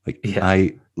 Like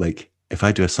I like if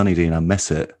I do a sunny day and I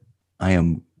miss it, I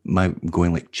am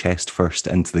going like chest first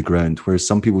into the ground, whereas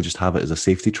some people just have it as a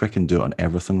safety trick and do it on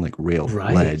everything, like rail,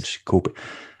 ledge, cope.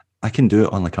 I can do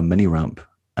it on like a mini ramp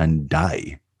and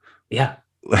die. Yeah.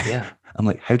 I'm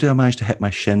like, how do I manage to hit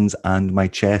my shins and my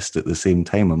chest at the same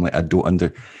time? I'm like, I don't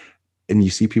and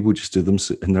you see people just do them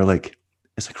and they're like,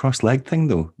 it's a cross leg thing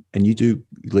though. And you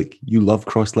love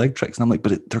cross leg tricks. And I'm like,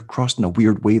 but they're crossed in a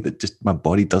weird way that just my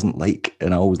body doesn't like.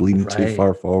 And I always lean too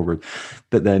far forward.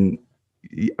 But then,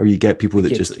 or you get people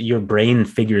that just your brain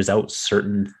figures out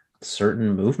certain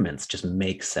movements just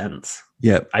make sense.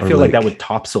 Yeah. I feel like that with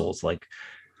topsouls, like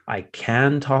I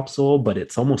can topsoul, but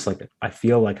it's almost like I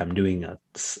feel like I'm doing a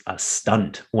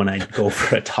stunt when I go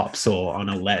for a topsoul on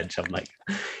a ledge. I'm like,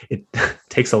 it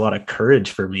takes a lot of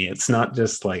courage for me. It's not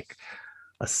just like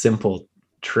a simple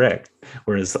trick.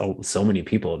 Whereas so many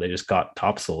people, they just got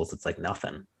topsouls. It's like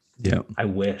nothing. Yeah. I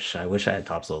wish I had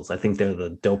topsouls. I think they're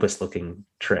the dopest looking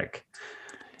trick.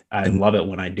 I And love it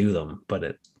when I do them, but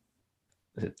it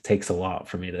takes a lot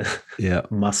for me to yeah,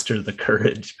 muster the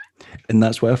courage. and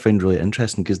that's what I find really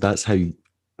interesting, because that's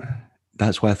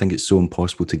why I think it's so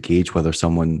impossible to gauge whether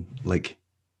someone, like,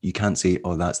 you can't say,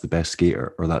 oh, that's the best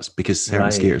skater, or that's because certain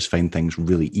Right. skaters find things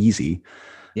really easy.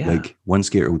 Yeah. Like one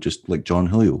skater will just, like John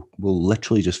Julio, will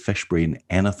literally just fish brain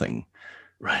anything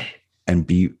Right. and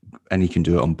he can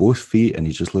do it on both feet, and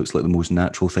he just looks like the most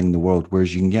natural thing in the world.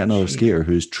 Whereas you can get another skater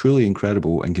who's truly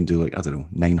incredible and can do, like, I don't know,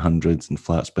 900s and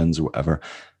flat spins or whatever,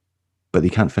 but they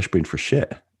can't fish brain for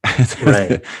shit.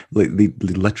 Right. Like they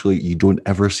literally, you don't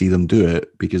ever see them do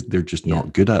it because they're just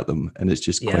not good at them, and it's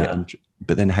just quite.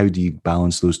 But then, how do you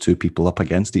balance those two people up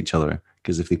against each other?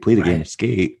 Because if they play the game of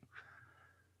skate,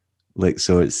 like,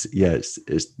 so it's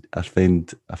I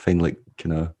find like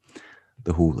kind of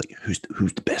the whole, like, who's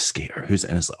the best skater, and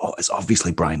it's like, oh, it's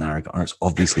obviously Brian Aragon, or it's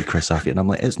obviously Chris Affi, and I'm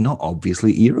like, it's not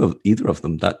obviously either of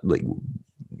them. That, like,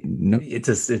 no,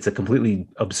 it's a completely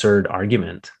absurd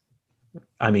argument.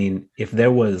 I mean, if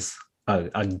there was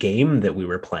a game that we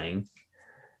were playing,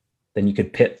 then you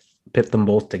could pit them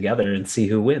both together and see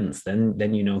who wins.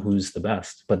 Then you know who's the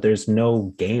best. But there's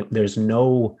no game. There's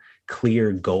no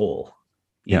clear goal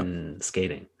in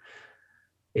skating.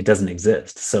 It doesn't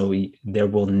exist. So there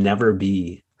will never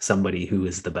be somebody who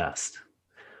is the best.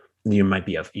 You might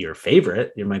be your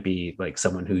favorite. You might be like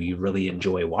someone who you really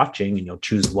enjoy watching, and you'll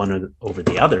choose one over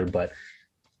the other. But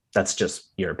that's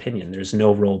just your opinion. There's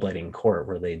no rollerblading court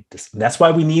where that's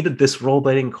why we needed this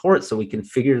rollerblading court, so we can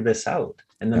figure this out.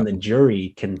 And then the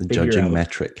jury can figure judging out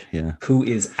metric, who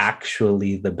is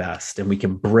actually the best. And we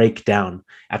can break down.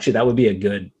 Actually, that would be a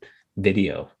good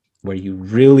video where you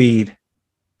really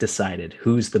decided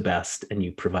who's the best, and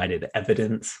you provided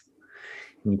evidence,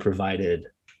 and you provided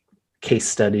case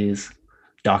studies,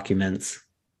 documents,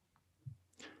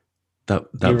 that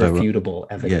irrefutable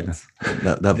evidence.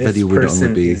 That video would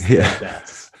only be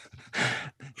it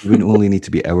wouldn't only need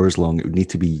to be hours long, it would need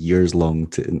to be years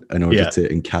long in order to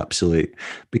encapsulate,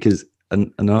 because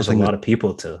there's a lot of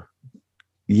people to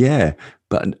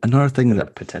but another thing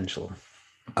that potential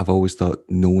I've always thought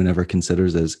no one ever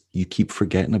considers is you keep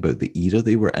forgetting about the era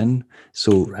they were in.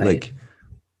 So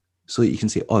so you can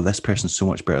say, oh, this person's so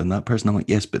much better than that person. I'm like,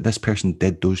 yes, but this person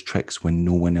did those tricks when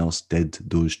no one else did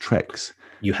those tricks.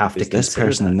 You have to this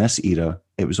person in this era,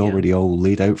 it was already all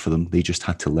laid out for them. They just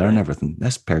had to learn everything.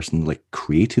 This person, like,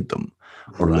 created them.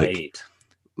 Or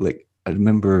like I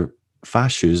remember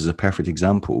Fast Shoes is a perfect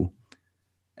example.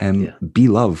 B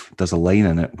Love does a line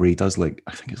in it where he does, like,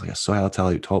 I think it's like a soil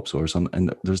tally tops or something,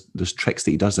 and there's tricks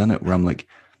that he does in it where I'm like,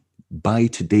 by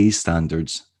today's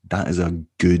standards, that is a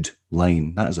good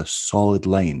line. That is a solid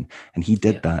line. And he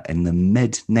did that in the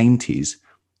mid-90s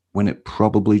when it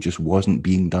probably just wasn't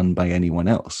being done by anyone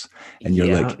else. And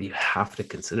you're like, you have to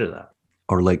consider that.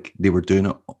 Or like they were doing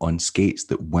it on skates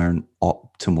that weren't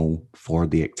optimal for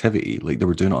the activity. Like they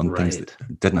were doing it on things that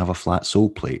didn't have a flat sole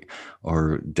plate,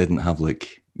 or didn't have,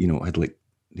 like, you know, they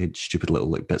had stupid little,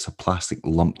 like, bits of plastic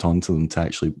lumped onto them to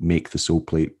actually make the sole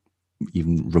plate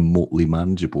even remotely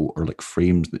manageable, or like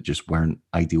frames that just weren't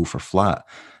ideal for flat,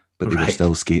 but they were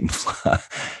still skating flat.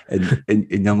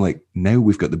 And I'm like, now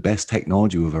we've got the best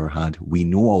technology we've ever had. We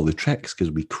know all the tricks because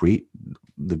we create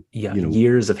the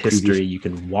years of history. You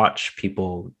can watch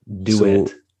people do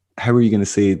it. How are you going to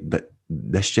say that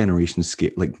this generation's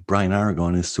skate, like Brian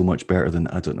Aragon, is so much better than,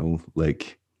 I don't know,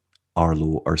 like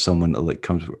Arlo or someone that, like,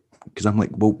 comes? Because I'm like,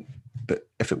 well, but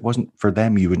if it wasn't for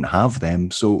them, you wouldn't have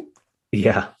them. So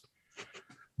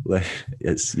like,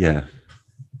 it's an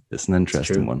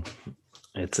interesting one.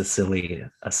 It's a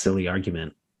silly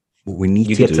argument. Well, we need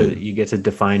you get to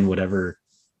define whatever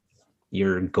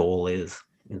your goal is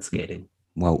in skating.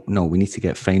 Well, no, we need to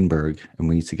get Feinberg, and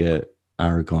we need to get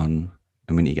Aragon,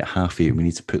 and we need to get Haffey, and we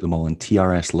need to put them all in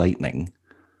TRS Lightning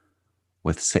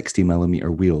with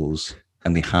 60mm wheels,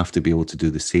 and they have to be able to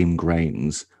do the same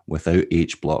grinds without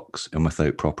H blocks and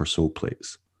without proper sole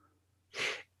plates.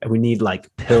 And we need,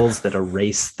 like, pills that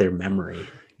erase their memory.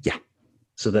 Yeah.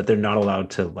 So that they're not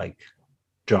allowed to, like,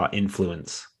 draw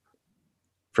influence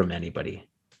from anybody.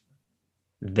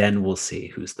 Then we'll see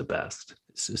who's the best.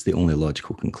 This is the only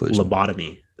logical conclusion.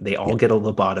 Lobotomy. They all get a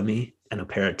lobotomy and a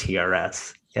pair of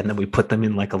TRS, and then we put them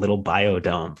in, like, a little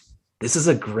biodome. This is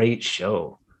a great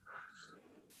show.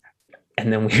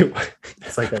 And then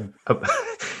it's like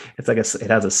It's like it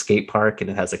has a skate park and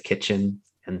it has a kitchen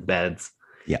and beds.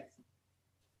 Yeah.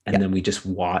 And then we just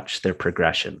watch their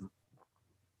progression.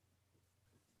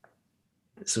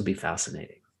 This would be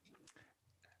fascinating.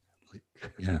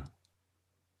 Yeah.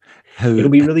 It'll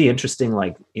be really interesting,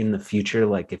 like in the future,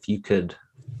 like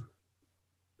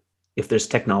if there's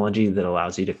technology that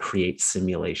allows you to create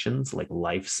simulations, like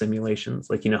life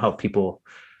simulations, like, you know how people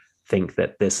think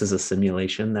that this is a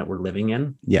simulation that we're living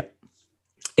in? Yeah.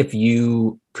 If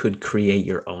you could create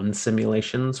your own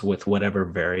simulations with whatever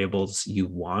variables you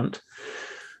want.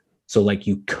 So like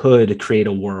you could create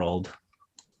a world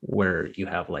where you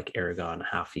have like Aragon,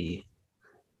 Hafi,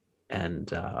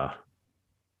 and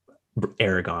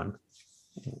Aragon,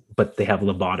 but they have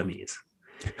lobotomies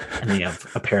and they have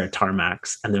a pair of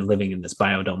tarmacs and they're living in this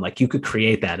biodome. Like you could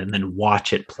create that and then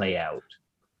watch it play out.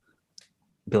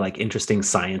 Be like interesting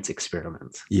science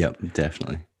experiments. Yeah,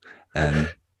 definitely.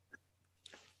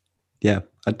 Yeah,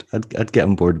 I'd get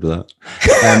on board with that.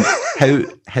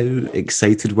 How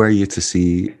excited were you to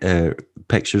see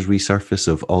pictures resurface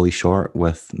of Ollie Short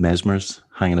with Mesmers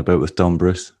hanging about with Don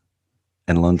Bruce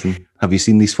in London? Have you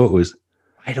seen these photos?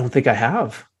 I don't think I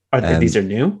have. These are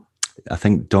new? I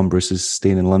think Don Bruce is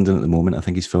staying in London at the moment. I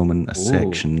think he's filming a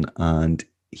section, and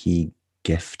he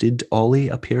gifted Ollie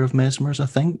a pair of Mesmers. I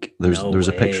think there's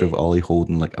a picture of Ollie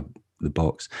holding like the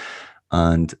box,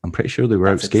 and I'm pretty sure they were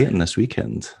out skating this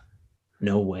weekend.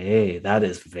 No way. That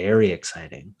is very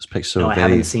exciting. This picture. I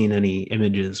haven't seen any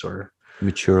images or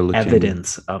mature looking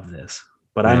evidence of this,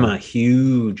 but I'm a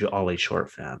huge Ollie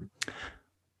Short fan.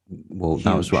 Well,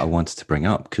 that was what I wanted to bring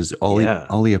up, because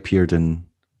Ollie appeared in,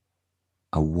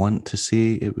 I want to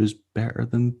say it was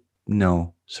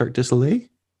Cirque du Soleil?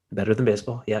 Better Than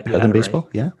Baseball. Yeah. Better Than Baseball.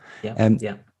 Right. Yeah.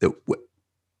 Yeah.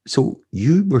 So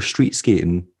you were street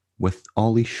skating with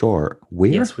Ollie Short.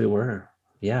 Where? Yes, we were.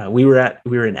 Yeah. We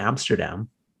were in Amsterdam.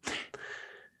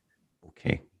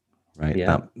 Okay. Right.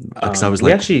 Yeah. Because I was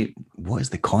like, actually, what is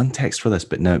the context for this?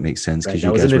 But now it makes sense, because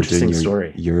you guys were doing your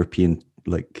European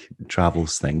like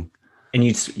travels thing. And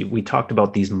we talked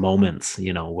about these moments,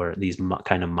 where these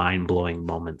kind of mind-blowing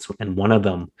moments. And one of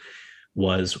them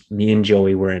was me and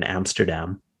Joey were in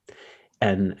Amsterdam.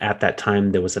 And at that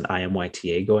time, there was an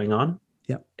IMYTA going on.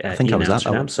 Yeah. I think I was at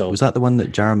that. So was that the one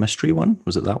that Jara Mystery won?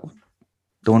 Was it that one?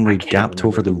 The one where he gapped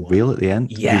over the rail at the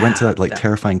end? Yeah. He went to that like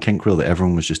terrifying kink rail that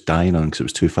everyone was just dying on because it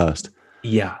was too fast.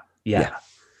 Yeah.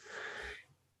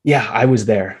 I was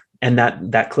there. And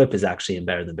that clip is actually in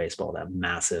Better Than Baseball, that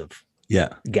massive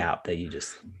gap that you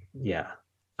just,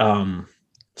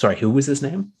 sorry, who was his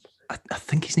name? I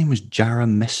think his name was Jara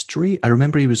Mystery. I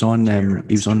remember he was on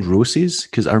Rosie's,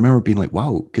 because I remember being like,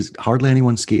 wow, because hardly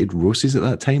anyone skated Rosie's at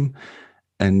that time.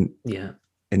 And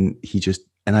he just,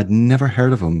 and I'd never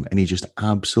heard of him, and he just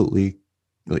absolutely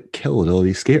like killed all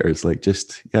these skaters. Like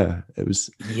it was.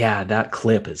 Yeah, that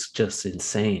clip is just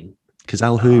insane. Because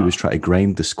Al Hui was trying to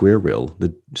grind the square rail,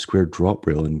 the square drop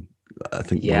rail, and I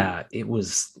think it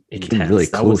was intense. Really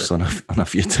close on a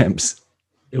few attempts.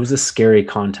 It was a scary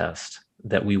contest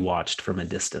that we watched from a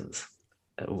distance,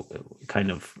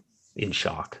 kind of in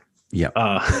shock. Yeah.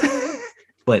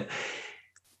 But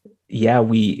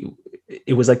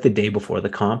it was like the day before the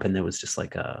comp, and there was just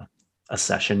like a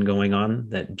session going on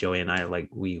that Joey and I, like,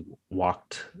 we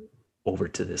walked over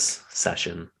to this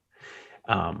session.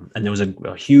 And there was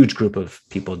a huge group of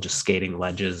people just skating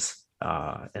ledges,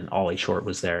 and Ollie Short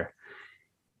was there.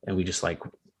 And we just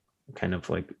kind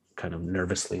of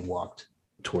nervously walked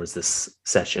towards this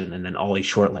session. And then Ollie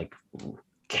Short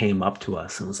came up to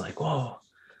us and was like, "Whoa,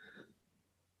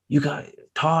 you got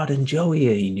Todd and Joey."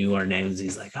 He knew our names.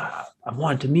 He's like, "I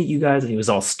wanted to meet you guys." And he was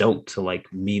all stoked to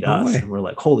meet us. And we're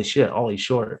like, "Holy shit, Ollie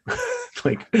Short."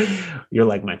 You're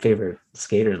like my favorite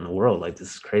skater in the world. Like,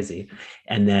 this is crazy.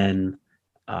 And then,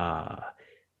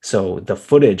 so the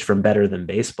footage from Better Than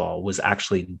Baseball was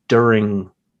actually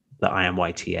during the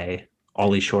IMYTA.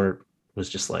 Ollie Short was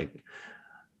just like,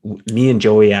 me and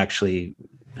Joey actually,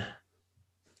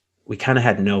 we kind of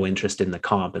had no interest in the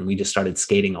comp, and we just started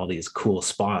skating all these cool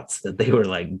spots that they were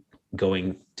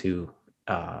going to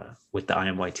with the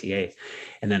IMYTA.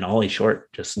 And then Ollie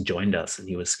Short just joined us, and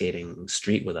he was skating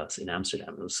street with us in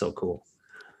Amsterdam. It was so cool.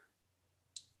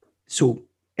 So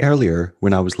earlier,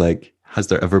 when I was like, has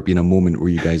there ever been a moment where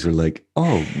you guys are like,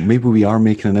 oh, maybe we are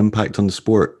making an impact on the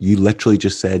sport? You literally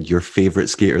just said your favorite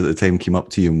skater at the time came up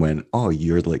to you and went, oh,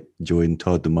 you're like Joey and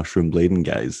Todd, the mushroom blading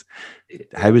guys.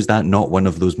 How is that not one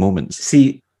of those moments?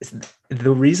 See,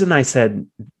 the reason I said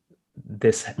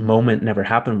this moment never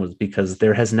happened was because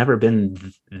there has never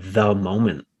been the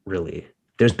moment, really.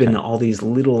 There's been all these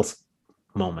little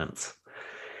moments,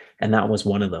 and that was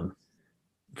one of them,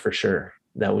 for sure.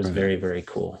 That was Right. very, very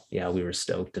cool. Yeah, we were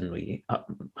stoked, and we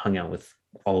hung out with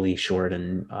Ollie Short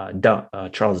and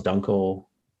Charles Dunkel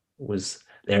was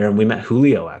there, and we met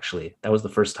Julio. Actually, that was the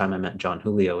first time I met John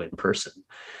Julio in person.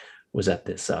 Was at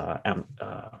this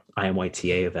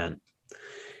IMYTA event.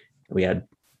 We had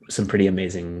some pretty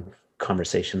amazing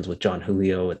conversations with John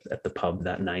Julio at the pub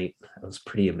that night. It was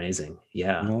pretty amazing.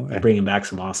 Yeah, No you're way. bringing back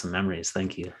some awesome memories.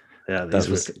 Thank you. Yeah, That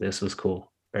was this was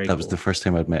cool. Very that was the cool. first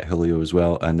time I'd met Julio as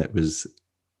well, and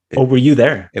Oh, it were you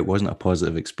there? it wasn't a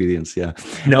positive experience. Yeah,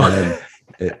 No. um,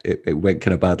 it went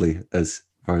kind of badly as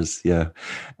far as yeah,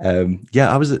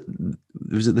 yeah. I was at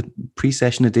it was at the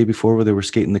pre-session the day before where they were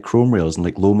skating the chrome rails and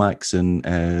like Lomax and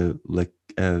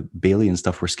Bailey and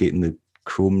stuff were skating the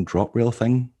chrome drop rail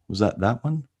thing. Was that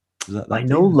one? Was that I that know day? The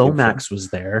day before? Lomax was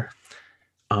there.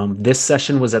 This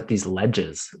session was at these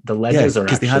ledges. The Yeah, ledges are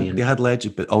because actually they in. had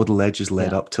ledges, but all the ledges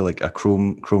led Yeah. up to like a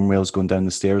chrome rails going down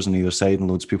the stairs on either side, and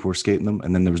loads of people were skating them.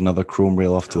 And then there was another chrome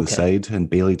rail off to the Okay. side, and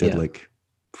Bailey did Yeah. like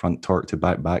front torque to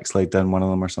backslide down one of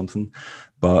them or something.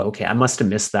 But Okay. I must have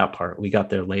missed that part. We got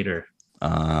there later.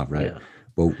 right, Yeah.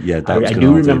 well, yeah, I, that was I going do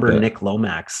on all day. remember But Nick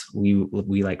Lomax. We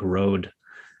like rode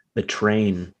the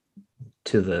train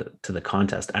to the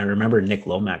contest. I remember Nick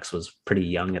Lomax was pretty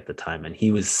young at the time, and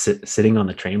he was sitting on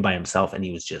the train by himself, and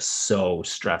he was just so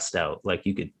stressed out. Like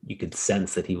you could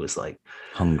sense that he was like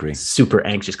hungry. super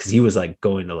anxious because he was like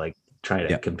going to like try to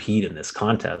Yeah. compete in this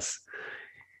contest.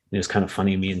 And it was kind of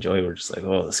funny. Me and Joy were just like,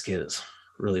 "Oh, this kid is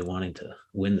really wanting to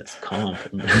win this comp."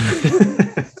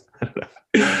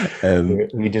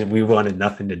 We wanted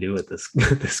nothing to do with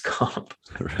this comp.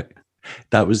 Right.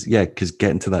 That was because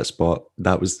getting to that spot,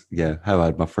 that was how I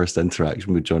had my first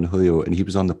interaction with John Julio, and he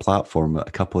was on the platform with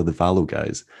a couple of the Valo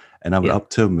guys, and I went Yeah. up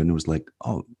to him and was like,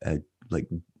 "Oh, like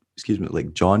excuse me,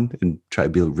 like John," and try to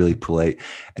be really polite,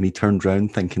 and he turned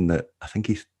around thinking that I think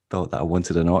he thought that I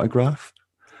wanted an autograph,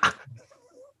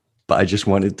 but I just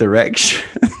wanted directions.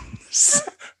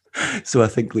 So I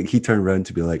think like he turned around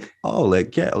to be like, "Oh,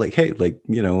 like yeah, like hey, like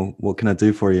what can I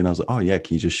do for you?" And I was like, "Oh yeah,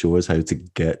 can you just show us how to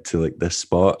get to like this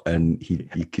spot?" And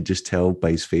you could just tell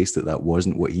by his face that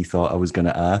wasn't what he thought I was going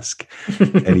to ask,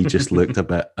 and he just looked a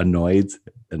bit annoyed.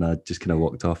 And I just kind of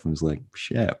walked off and was like,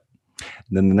 "Shit."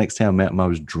 And then the next time I met him, I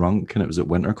was drunk, and it was at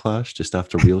Winter Clash just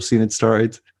after Real Scene had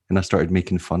started, and I started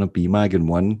making fun of BMAG and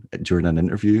one during an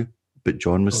interview. But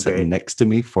John was sitting next to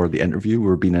me for the interview. We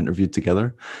were being interviewed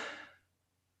together.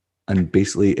 And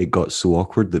basically, it got so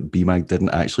awkward that BMAG didn't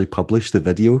actually publish the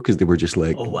video because they were just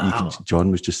like, Oh, wow.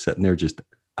 John was just sitting there, just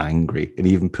angry, and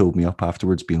he even pulled me up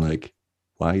afterwards, being like,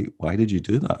 "Why did you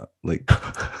do that? Like,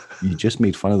 you just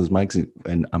made fun of those mags,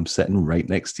 and I'm sitting right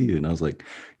next to you." And I was like,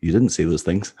 "You didn't say those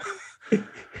things."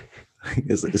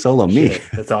 It's all on me. Shit,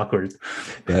 that's awkward.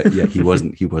 But yeah, he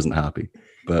wasn't happy.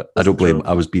 But I don't blame him.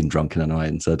 I was being drunk and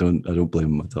annoying, so I don't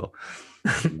blame him at all.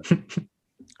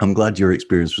 I'm glad your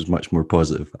experience was much more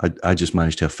positive. I just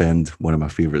managed to offend one of my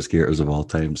favorite skaters of all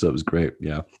time, so it was great.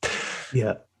 Yeah.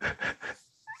 Yeah.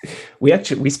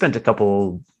 We spent a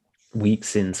couple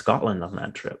weeks in Scotland on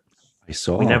that trip. I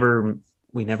saw.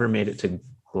 We never made it to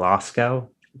Glasgow.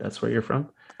 That's where you're from?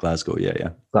 Glasgow, yeah.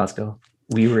 Glasgow.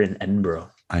 We were in Edinburgh.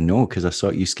 I know, because I saw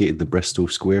you skated the Bristol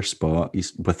Square spot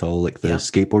with all like the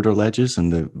skateboarder ledges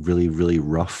and the really, really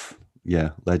rough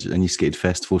ledges. And you skated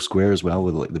Festival Square as well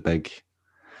with like the big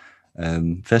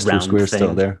Festival Round Square thing.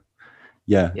 still there.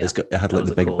 Yeah, it had like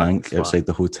the big cool bank spot outside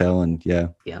the hotel, and yeah.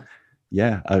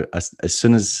 I as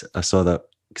soon as I saw that,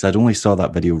 because I'd only saw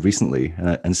that video recently, and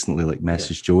I instantly like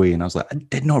messaged Joey, and I was like, I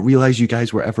did not realize you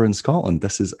guys were ever in Scotland.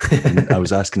 This is. And I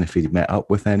was asking if he'd met up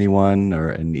with anyone,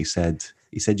 and he said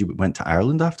you went to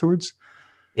Ireland afterwards.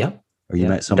 Yeah. Or you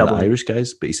met some of the Irish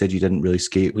guys, but he said you didn't really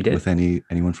skate with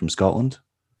anyone from Scotland.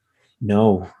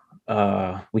 No,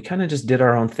 we kind of just did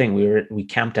our own thing. We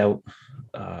camped out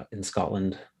in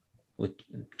Scotland with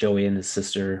Joey and his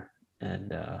sister,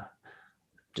 and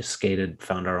just skated,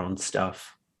 found our own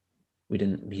stuff. We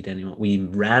didn't meet anyone. We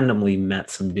randomly met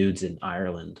some dudes in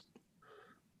Ireland.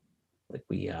 Like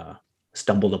we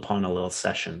stumbled upon a little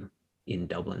session in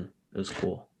Dublin. It was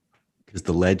cool. Because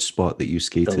the ledge spot that you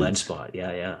skated,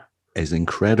 is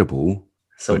incredible.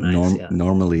 So but nice,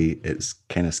 normally it's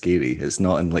kind of scary. It's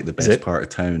not in like the best part of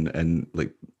town. And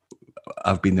like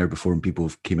I've been there before, and people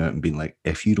have came out and been like,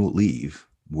 "If you don't leave,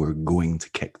 we're going to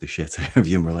kick the shit out of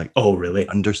you." And we're like, "Oh, really?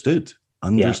 Understood."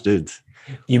 Yeah.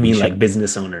 You mean like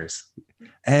business owners?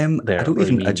 I don't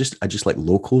even. I just like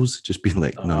locals just being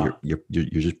like, "No, you're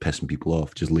just pissing people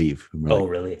off. Just leave." And we're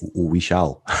really? We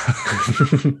shall.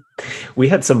 We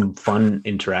had some fun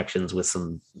interactions with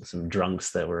some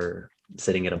drunks that were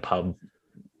sitting at a pub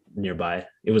nearby.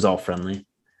 It was all friendly.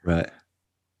 Right.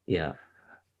 Yeah.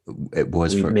 It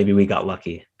was for Maybe we got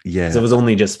lucky because it yeah, was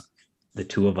only just the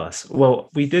two of us. Well,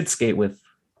 we did skate with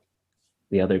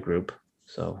the other group,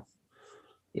 so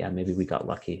yeah, maybe we got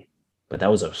lucky. But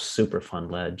that was a super fun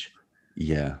ledge.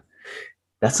 yeah.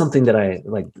 That's something that I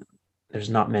like. There's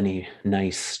not many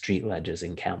nice street ledges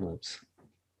in Kamloops.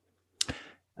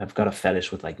 I've got a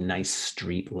fetish with like nice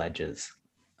street ledges.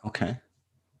 Okay.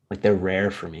 Like they're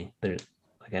rare for me. They're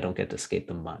like I don't get to skate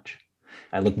them much.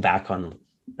 I look back on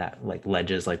that like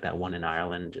ledges like that one in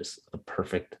Ireland, just a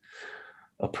perfect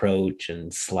approach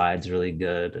and slides really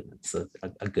good and it's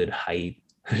a good height.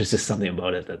 There's just something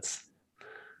about it that's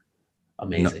No,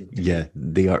 amazing to yeah, me.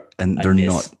 they are, and I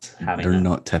miss having they're that.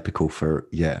 not typical for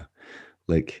yeah.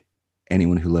 Like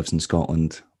anyone who lives in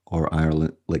Scotland or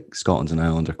Ireland, like Scotland and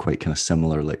Ireland are quite kind of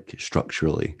similar, like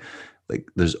structurally. Like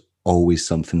there's always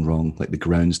something wrong. Like the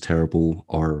ground's terrible,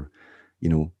 or you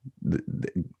know,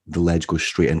 the ledge goes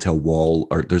straight into a wall,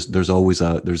 or there's always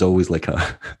like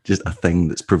a just a thing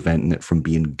that's preventing it from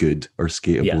being good or Yeah.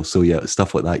 skatable. So yeah,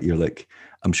 stuff like that. You're like,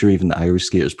 I'm sure even the Irish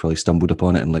skaters probably stumbled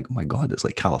upon it and like, oh my god, it's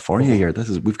like California Oh, here. This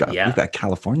is we've yeah. got a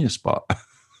California spot.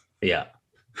 Yeah.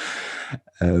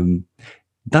 um,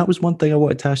 that was one thing I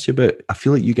wanted to ask you about. I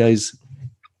feel like you guys,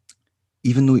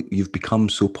 even though you've become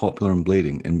so popular in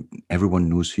blading and everyone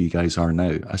knows who you guys are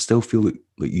now, I still feel like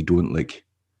you don't like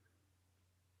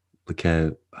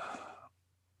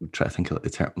try to think of the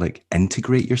term, like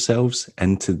integrate yourselves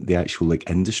into the actual like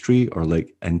industry or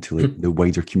like into like the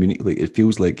wider community. Like it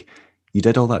feels like you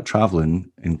did all that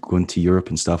traveling and going to Europe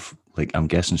and stuff, like I'm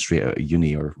guessing straight out of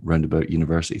uni or roundabout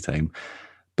university time.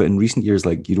 But in recent years,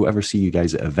 like you don't ever see you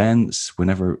guys at events.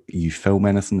 Whenever you film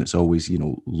anything, it's always, you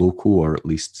know, local or at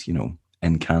least, you know,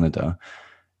 in Canada.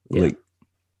 Yeah. Like,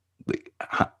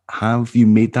 have you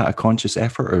made that a conscious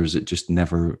effort, or is it just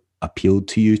never appealed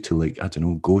to you to like, I don't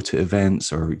know, go to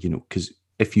events or, you know, because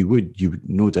if you would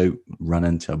no doubt run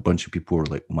into a bunch of people who are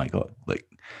like, oh my God, like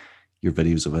your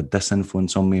videos have had this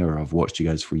influence on me, or I've watched you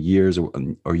guys for years,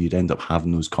 or you'd end up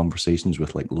having those conversations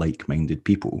with like-minded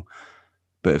people.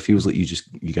 But it feels like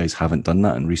you guys haven't done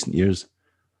that in recent years.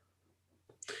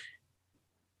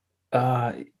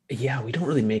 Uh yeah, we don't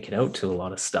really make it out to a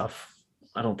lot of stuff.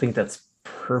 I don't think that's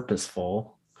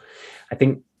purposeful. I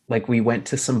think like we went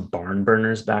to some barn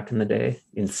burners back in the day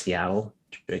in Seattle.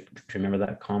 Do you remember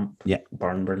that comp Yeah.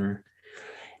 barn burner?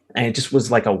 And it just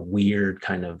was like a weird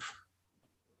kind of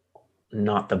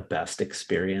not the best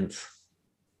experience.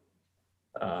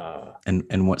 Uh,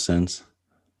 In what sense?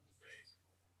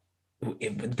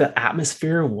 the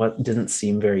atmosphere what didn't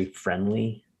seem very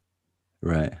friendly,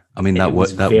 Right. I mean and it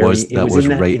was that very. was It was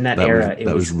in that era. It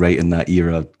that was was right in that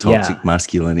era, yeah. toxic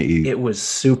masculinity It was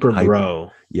super hype.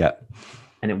 bro, Yeah.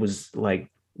 and it was like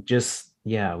just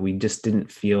yeah. We just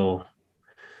didn't feel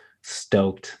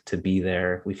stoked to be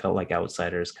there. We felt like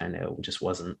outsiders. Kind of just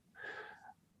wasn't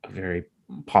a very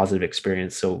positive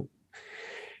experience. So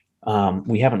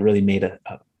we haven't really made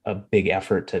a big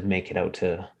effort to make it out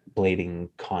to blading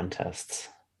contests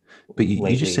But you just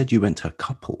lately. said you went to a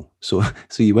couple. So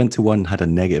so you went to one, had a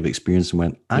negative experience and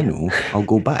went, I Yeah. know, I'll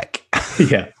go back.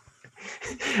 Yeah.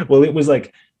 Well, it was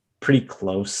like pretty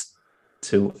close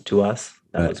to us.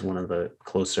 That Right. was one of the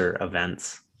closer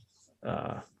events.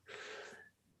 Uh,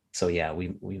 so yeah,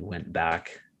 we went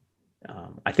back.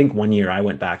 I think one year I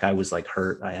went back, I was like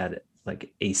hurt. I had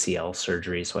like ACL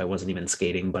surgery, so I wasn't even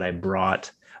skating. But I brought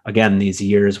again these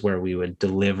years where we would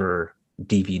deliver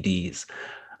DVDs.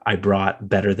 I brought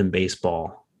Better Than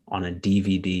Baseball on a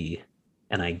DVD,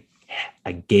 and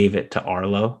I gave it to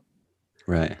Arlo.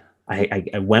 Right.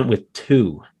 I went with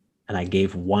two, and I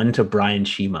gave one to Brian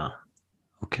Shima,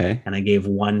 Okay. and I gave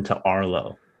one to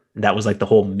Arlo. That was like the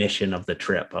whole mission of the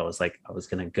trip. I was like, I was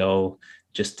gonna go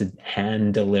just to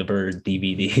hand deliver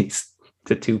DVDs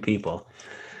to two people.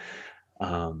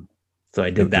 So I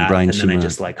did And that, Brian and then I Shima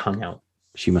just like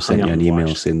Shima hung sent you out an and email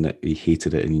watched. saying that he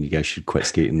hated it and you guys should quit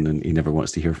skating and he never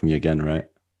wants to hear from you again, right?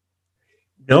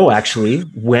 No, actually,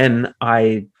 when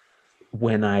I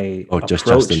Oh, just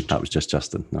Justin. approached, That was just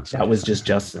Justin. No, that sorry. was just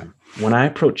Justin. When I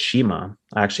approached Shima,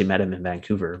 I actually met him in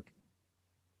Vancouver.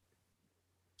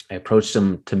 I approached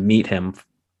him to meet him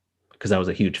because I was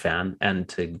a huge fan and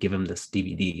to give him this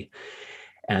DVD.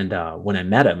 And when I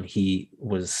met him, he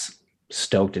was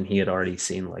stoked and he had already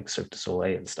seen like Cirque du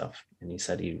Soleil and stuff. And he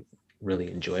said he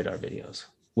really enjoyed our videos,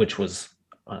 which was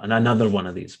another one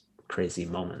of these crazy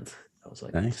moments. I was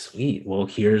like, Nice. sweet. Well,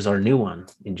 here's our new one.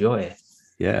 Enjoy.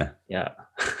 Yeah. Yeah.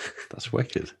 That's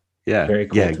wicked. Yeah. Very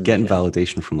cool Yeah. to Getting meet him.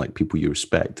 validation from like people you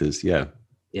respect is Yeah.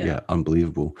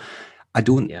 unbelievable. I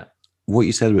don't Yeah. what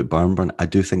you said about Barn Burn, I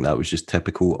do think that was just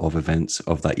typical of events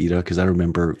of that era. Because I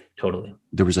remember Totally.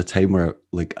 there was a time where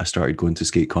like I started going to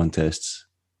skate contests.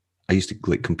 I used to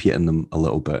like compete in them a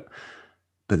little bit.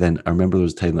 But then I remember there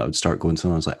was a time that I would start going to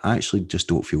them. I was like, I actually just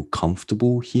don't feel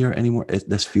comfortable here anymore.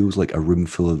 This feels like a room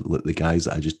full of like, the guys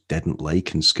that I just didn't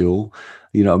like in school.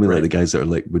 You know what I mean? Right. Like the guys that are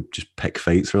like would just pick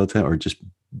fights all the time or just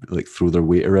like throw their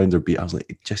weight around or beat. I was like,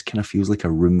 it just kind of feels like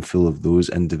a room full of those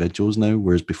individuals now.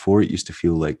 Whereas before it used to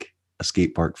feel like a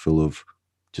skate park full of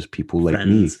just people like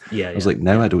me. Friends. Yeah, I was yeah, like,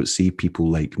 now yeah. I don't see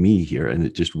people like me here, and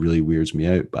it just really weirds me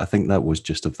out. But I think that was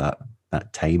just of that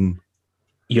time.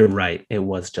 You're right. It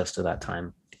was just at that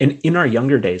time. And in our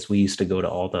younger days, we used to go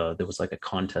to there was like a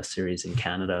contest series in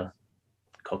Canada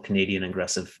called Canadian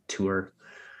Aggressive Tour.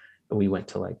 And we went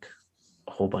to like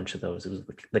a whole bunch of those. It was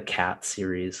the CAT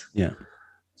series. Yeah.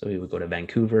 So we would go to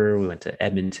Vancouver, we went to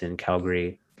Edmonton,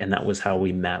 Calgary, and that was how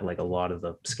we met like a lot of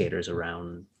the skaters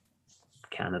around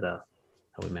Canada.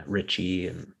 How we met Richie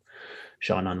and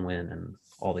Sean Unwin and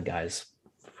all the guys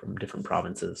from different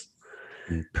provinces.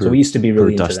 So we used to be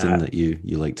really into Dustin that. You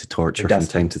like to torture from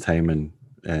time to time and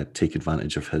take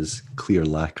advantage of his clear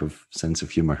lack of sense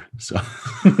of humor. So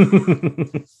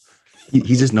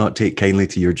he does not take kindly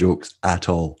to your jokes at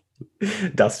all.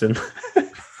 Dustin.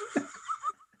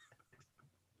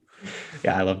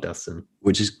 Yeah, I love Dustin.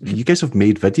 Which is, you guys have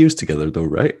made videos together though,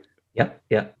 right? Yep,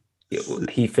 yep.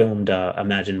 He filmed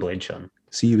Imagine Blade Shun.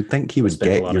 So you would think he would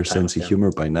get your sense of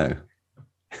humor by now.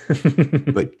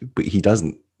 but he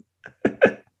doesn't.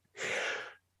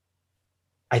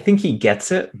 I think he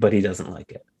gets it, but he doesn't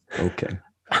like it. Okay.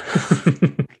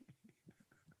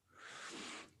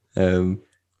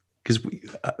 Because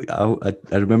I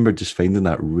remember just finding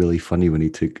that really funny when he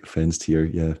took offense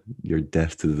to your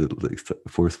death to the like,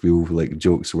 fourth wheel like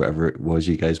jokes or whatever it was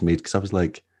you guys made. Because I was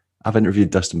like, I've interviewed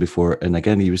Dustin before, and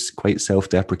again he was quite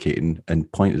self-deprecating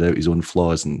and pointed out his own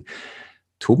flaws and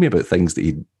told me about things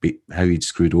that how he'd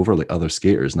screwed over like other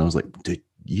skaters, and I was like, dude,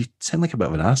 you sound like a bit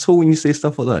of an asshole when you say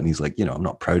stuff like that. And he's like, I'm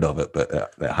not proud of it, but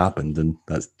it happened, and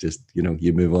that's just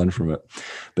you move on from it.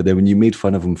 But then when you made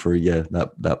fun of him for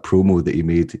that promo that he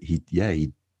made, he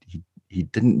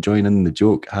didn't join in the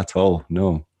joke at all.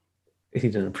 No, he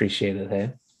didn't appreciate it.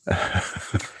 Hey,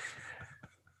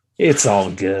 it's all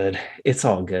good. It's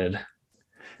all good.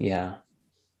 Yeah,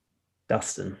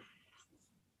 Dustin.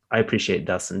 I appreciate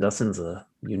Dustin. Dustin's a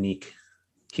unique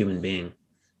human being.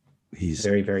 He's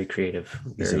very, very creative.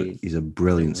 He's a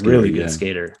brilliant skater. Really good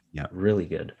skater. Yeah. Really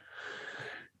good.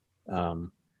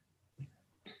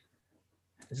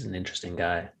 He's an interesting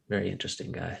guy. Very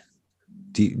interesting guy.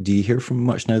 Do you hear from him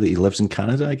much now that he lives in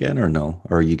Canada again, or no?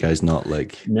 Or are you guys not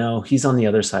like... No, he's on the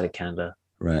other side of Canada.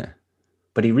 Right.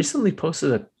 But he recently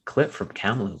posted a clip from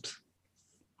Kamloops.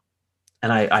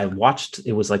 And I watched,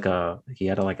 it was like he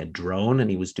had a drone and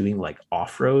he was doing like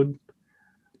off-road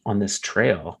on this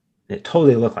trail. It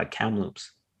totally looked like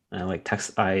Kamloops. And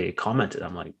I commented,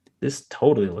 I'm like, this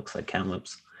totally looks like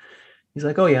Kamloops. He's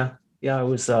like, oh yeah, I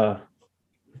was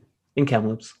in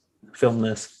Kamloops, filmed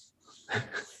this.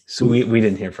 So we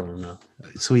didn't hear from him, no.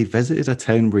 So he visited a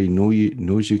town where he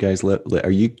knows you guys live.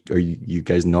 Are you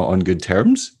guys not on good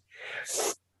terms?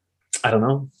 I don't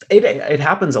know. It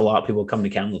happens a lot. People come to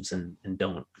Kamloops and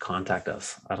don't contact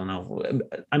us. I don't know.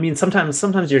 I mean, sometimes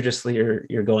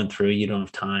you're going through, you don't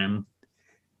have time.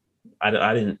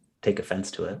 I didn't take offense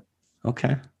to it.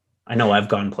 Okay. I know I've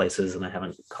gone places and I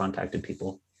haven't contacted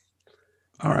people.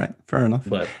 All right, fair enough.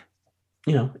 But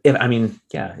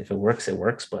if it works, it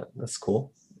works. But that's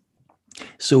cool.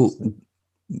 So,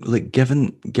 like,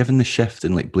 given the shift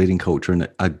in like blading culture, and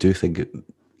I do think it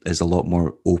is a lot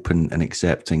more open and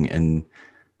accepting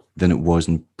than it was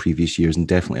in previous years, and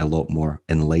definitely a lot more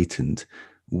enlightened.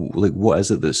 Like, what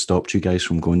is it that stopped you guys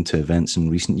from going to events in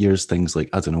recent years? Things like,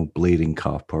 I don't know, Blading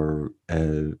Cup, or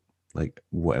like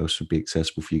what else would be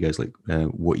accessible for you guys? Like,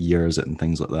 what year is it and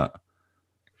things like that?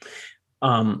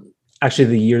 Actually,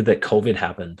 the year that COVID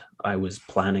happened, I was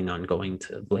planning on going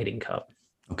to Blading Cup.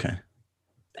 Okay.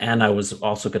 And I was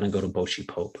also going to go to Boshi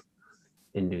Pope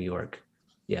in New York.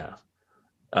 Yeah.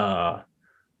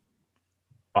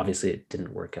 Obviously it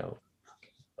didn't work out.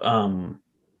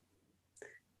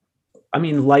 I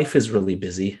mean, life is really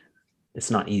busy. It's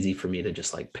not easy for me to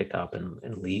just like pick up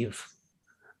and leave.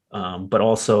 But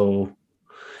also,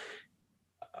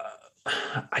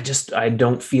 I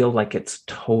don't feel like it's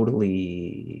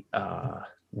totally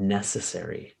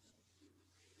necessary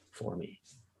for me.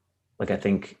 Like, I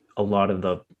think a lot of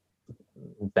the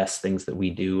best things that we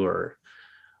do are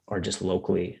just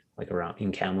locally, like around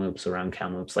Kamloops.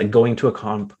 Like going to a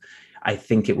comp, I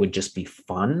think it would just be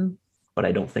fun, but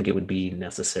I don't think it would be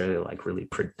necessarily like really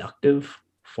productive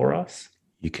for us.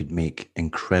 You could make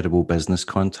incredible business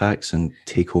contacts and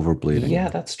take over Yeah,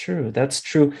 blading. that's true. That's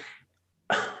true.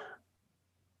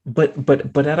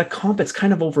 But at a comp, it's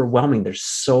kind of overwhelming. There's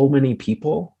so many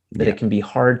people that Yeah. it can be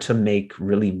hard to make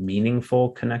really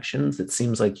meaningful connections. It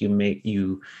seems like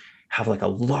you have like a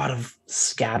lot of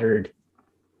scattered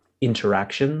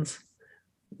interactions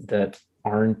that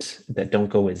don't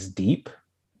go as deep.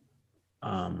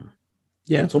 Um,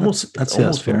 Yeah, it's almost I'd it's say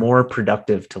that's almost fair. more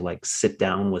productive to like sit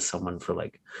down with someone for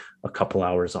like a couple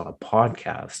hours on a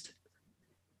podcast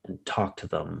and talk to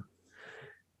them.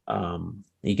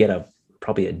 You get a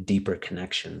probably a deeper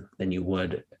connection than you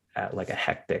would at like a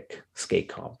hectic skate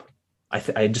comp.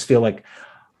 I just feel like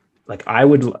I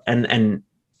would, and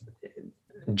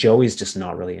Joey's just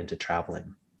not really into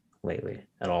traveling lately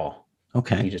at all.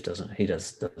 Okay. He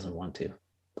doesn't want to.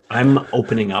 I'm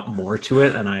opening up more to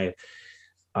it, and I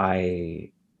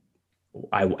I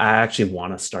actually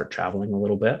want to start traveling a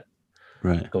little bit,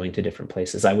 Right. going to different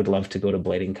places. I would love to go to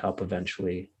Blading Cup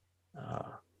eventually. Uh,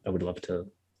 I would love to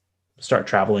start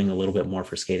traveling a little bit more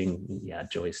for skating. Yeah,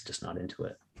 Joey's just not into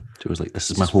it. So it was like, this is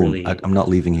He's my just home. really, I'm not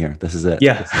leaving here. This is it.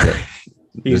 yeah. This is it.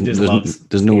 He just loves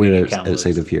There's skating nowhere in outside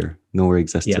Kamloops. of here. Nowhere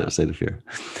exists Yeah, outside of here.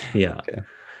 yeah. Okay.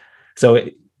 So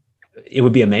it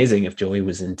would be amazing if Joey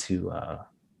was into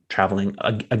traveling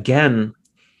again.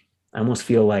 I almost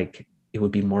feel like it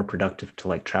would be more productive to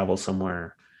like travel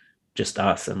somewhere just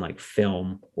us and like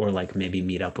film, or like maybe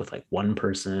meet up with like one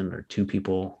person or two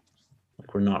people.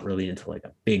 Like we're not really into like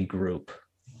a big group.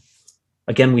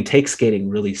 Again, we take skating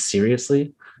really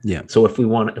seriously. Yeah. So if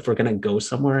we're gonna go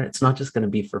somewhere, it's not just gonna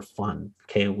be for fun.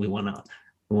 Okay, we wanna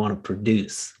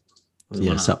produce. We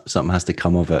Yeah, wanna something has to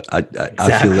come of it.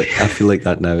 exactly. I feel like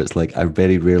that now. It's like I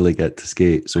very rarely get to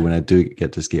skate. So when I do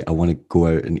get to skate, I want to go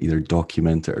out and either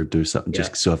document it or do something Yeah,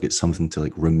 just so I've got something to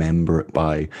like remember it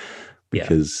by. yeah.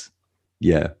 Because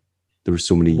yeah, there were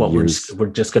so many What years. we're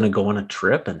just gonna go on a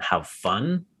trip and have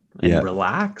fun and Yeah,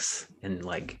 relax and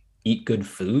like eat good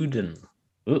food and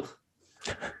ugh,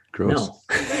 gross. no.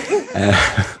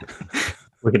 Uh,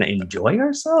 We're gonna enjoy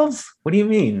ourselves? What do you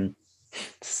mean?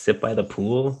 Sit by the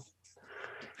pool?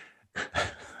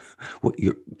 what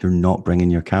you're not bringing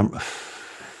your camera?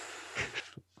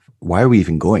 Why are we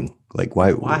even going? Like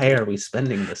why? Why are we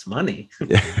spending this money?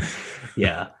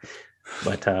 Yeah,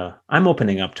 but I'm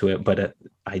opening up to it, but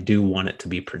I do want it to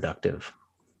be productive.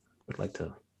 I'd like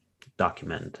to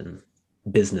document and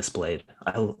business blade.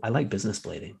 I like business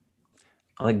blading.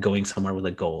 I like going somewhere with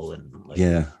a goal and like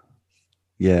Yeah,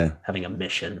 yeah, having a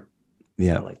mission. I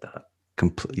yeah. like that.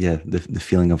 Yeah, the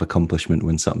feeling of accomplishment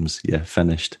when something's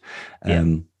finished. Yeah,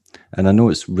 And I know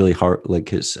it's really hard,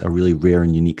 like it's a really rare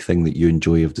and unique thing that you and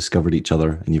Joey have discovered each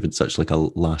other and you've had such like a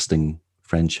lasting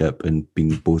friendship and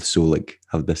been both so like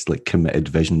have this like committed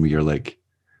vision where you're like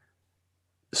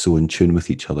so in tune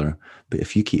with each other. But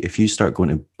if you start going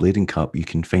to Blading Cup, you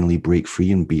can finally break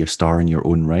free and be a star in your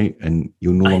own right, and I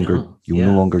know. you'll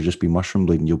no Yeah, longer just be mushroom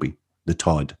blading, you'll be the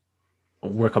Todd. I'll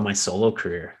work on my solo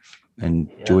career. And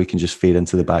Yeah. Joey can just fade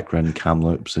into the background in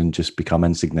Kamloops and just become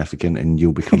insignificant, and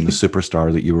you'll become the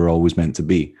superstar that you were always meant to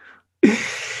be.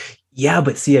 Yeah,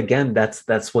 but see again,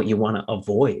 that's what you want to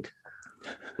avoid.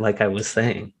 Like I was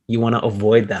saying, you want to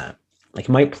avoid that. Like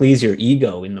it might please your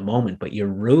ego in the moment, but you're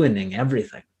ruining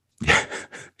everything.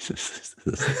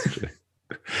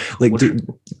 Like,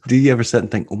 do you ever sit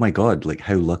and think, oh my God, like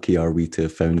how lucky are we to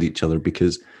have found each other?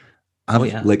 Because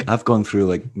I've gone through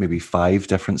like maybe 5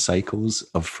 different cycles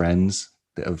of friends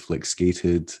that have like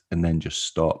skated and then just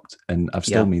stopped. And I've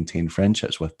still Yeah. maintained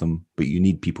friendships with them, but you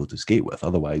need people to skate with.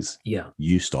 Otherwise, Yeah.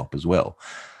 you stop as well.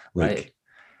 Like, Right.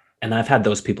 And I've had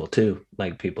those people too,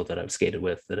 like people that I've skated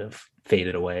with that have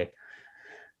faded away,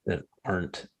 that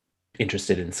aren't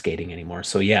interested in skating anymore.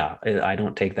 So yeah, I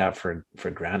don't take that for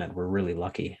granted. We're really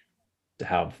lucky to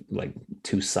have like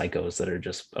 2 psychos that are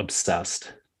just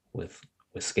obsessed with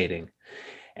skating.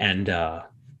 And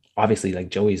obviously like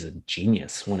Joey's a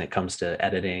genius when it comes to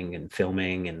editing and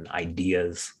filming and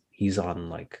ideas. He's on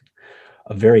like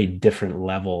a very different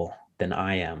level than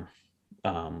I am.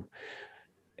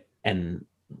 And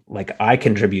like I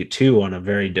contribute too on a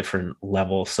very different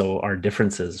level. So our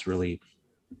differences really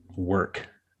work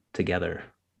together.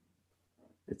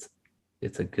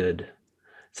 It's a good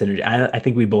synergy. I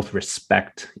think we both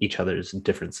respect each other's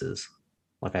differences.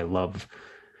 Like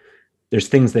there's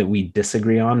things that we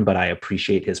disagree on, but I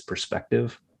appreciate his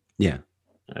perspective. yeah.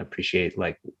 I appreciate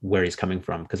like where he's coming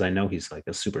from because I know he's like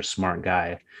a super smart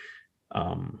guy.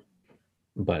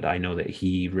 But I know that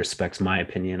he respects my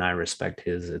opinion. I respect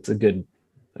his. It's a good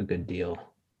deal.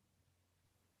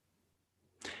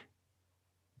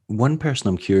 one person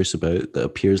I'm curious about that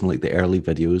appears in like the early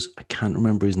videos. I can't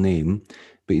remember his name,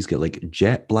 but he's got like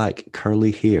jet black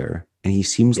curly hair, and he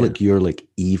seems Yeah. like your like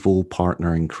evil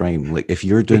partner in crime. Like if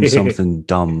you're doing something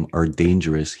dumb or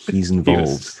dangerous, he's He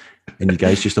involved. was And you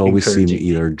guys just always seem encouraging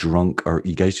me. either drunk, or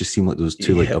you guys just seem like those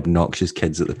two like Yeah. obnoxious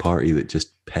kids at the party that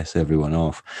just piss everyone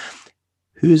off.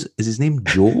 Is his name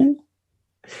Joel?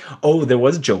 Oh, there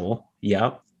was Joel.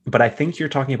 Yeah. But I think you're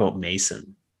talking about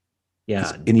Mason.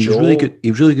 Yeah. And he was really good. Joel.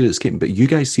 He was really good at skating. But you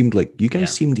guys Yeah.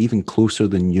 seemed even closer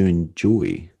than you and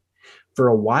Joey. For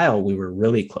a while, we were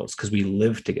really close because we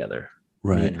lived together,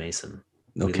 me Right. and Mason.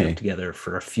 We Okay. lived together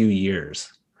for a few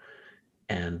years.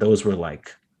 And those were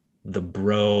like the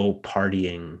bro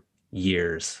partying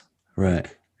years. Right.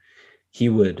 Like, he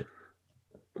would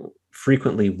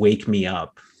frequently wake me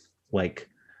up. Like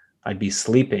I'd be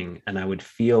sleeping and I would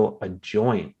feel a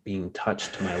joint being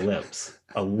touched to my lips,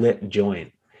 a lit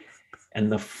joint.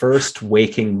 And the first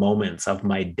waking moments of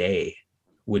my day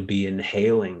would be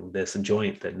inhaling this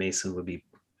joint that Mason would be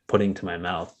putting to my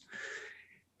mouth.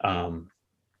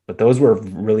 But those were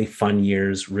really fun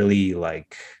years, really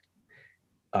like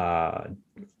uh,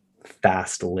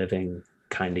 fast living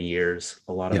kind of years,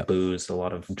 a lot of Yeah. booze, a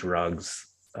lot of drugs.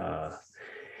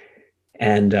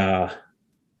 And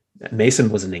Mason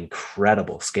was an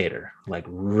incredible skater, like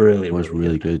really, Was really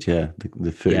really good. good. Yeah. The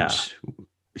Yeah. footage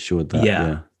showed that. Yeah.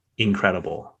 Yeah.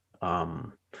 Incredible.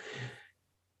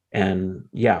 And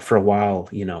yeah, for a while,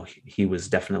 he was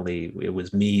definitely, it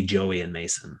was me, Joey, and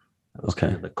Mason. That was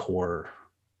kind Okay. of the core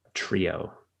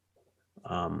trio.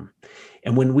 And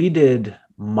when we did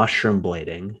mushroom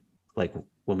blading, like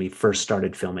when we first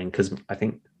started filming, because I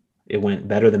think it went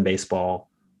better than baseball,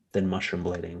 than mushroom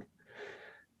blading.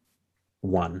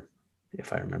 One,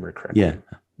 if I remember correctly. Yeah.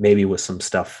 Maybe with some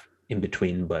stuff in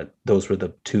between, but those were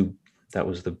the two.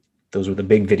 Those were the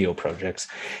big video projects.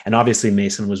 And obviously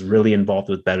Mason was really involved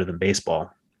with Better Than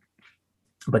Baseball.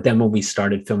 But then when we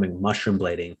started filming mushroom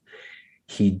blading,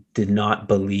 he did not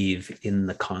believe in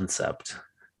the concept.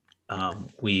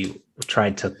 We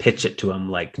tried to pitch it to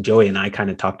him, like Joey and I kind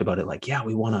of talked about it, like, yeah,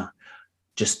 we want to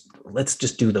let's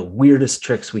just do the weirdest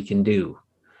tricks we can do.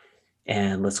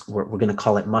 And we're going to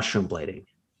call it mushroom blading.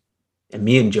 And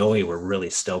me and Joey were really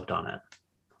stoked on it,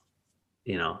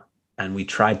 and we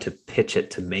tried to pitch it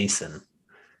to Mason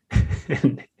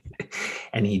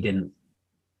and he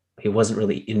wasn't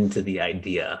really into the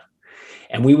idea.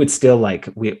 And we would still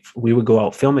we would go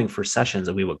out filming for sessions,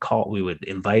 and we would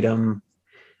invite him,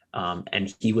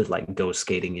 and he would like go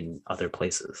skating in other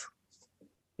places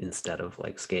instead of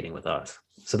like skating with us.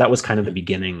 So that was kind of the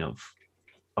beginning of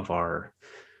our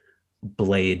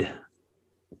blade.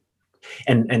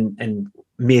 And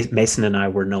Mason and I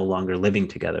were no longer living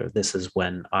together. This is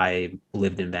when I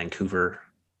lived in Vancouver,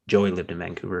 Joey lived in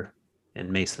Vancouver,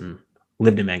 and Mason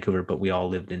lived in Vancouver, but we all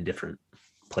lived in different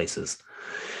places.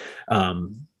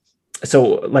 So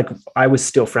like I was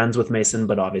still friends with Mason,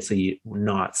 but obviously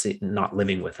not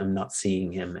living with him, not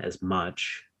seeing him as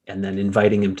much, and then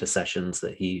inviting him to sessions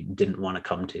that he didn't want to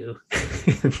come to.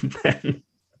 Then,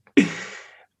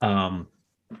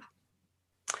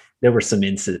 there were some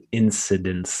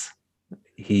incidents.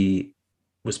 He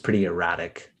was pretty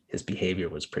erratic. His behavior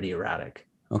was pretty erratic.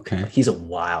 Okay. He's a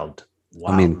wild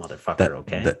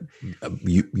motherfucker.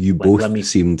 You both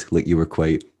seemed like you were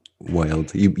quite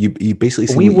wild. You basically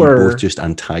seemed like you both just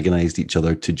antagonized each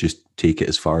other to just take it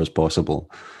as far as possible.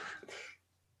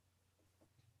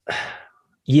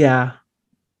 Yeah.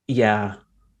 You're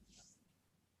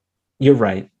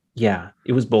right. Yeah,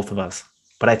 it was both of us.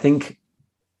 But I think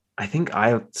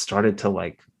I started to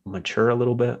like mature a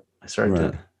little bit. I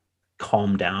started to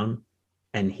calm down,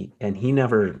 and he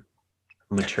never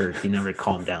matured. He never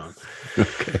calmed down.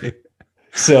 Okay.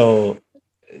 So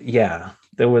yeah,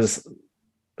 there was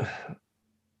a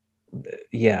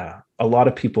lot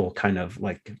of people kind of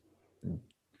like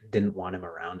didn't want him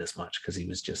around as much because he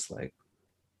was just like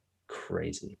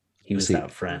crazy. He was that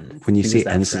friend. When you say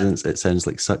incidents, it sounds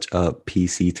like such a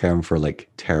PC term for like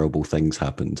terrible things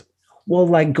happened. Well,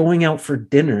 like going out for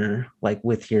dinner, like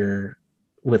with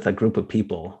a group of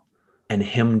people, and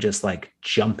him just like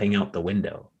jumping out the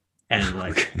window and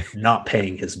like not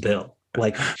paying his bill,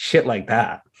 like shit like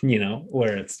that,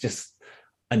 where it's just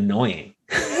annoying.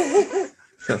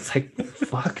 So it's like,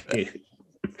 fuck, dude.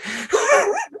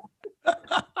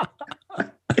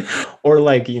 Or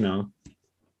like, oh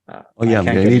yeah,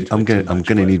 I'm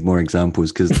gonna need more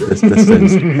examples because this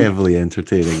sounds heavily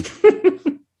entertaining.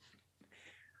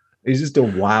 He's just a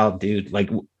wild dude.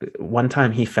 Like one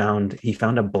time he found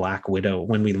a black widow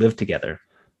when we lived together.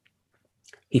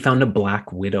 He found a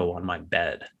black widow on my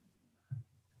bed.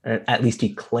 At least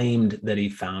he claimed that he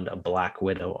found a black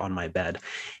widow on my bed,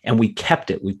 and we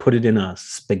kept it. We put it in a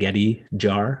spaghetti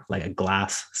jar, like a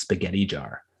glass spaghetti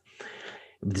jar.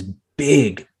 This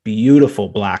big, beautiful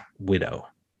black widow.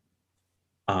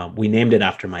 We named it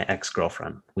after my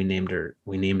ex-girlfriend. We named him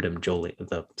Jolene,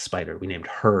 the spider. We named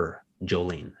her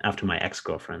Jolene after my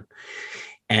ex-girlfriend.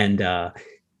 And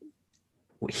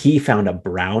he found a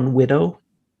brown widow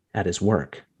at his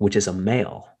work, which is a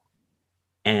male,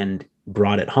 and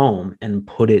brought it home and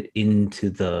put it into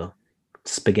the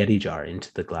spaghetti jar,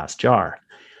 into the glass jar.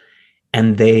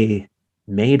 And they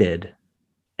mated,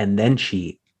 and then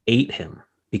she ate him,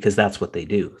 because that's what they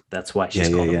do. That's why she's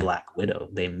called a black widow.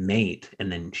 They mate,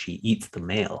 and then she eats the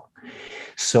male.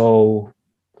 So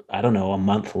I don't know, a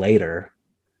month later,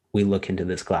 we look into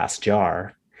this glass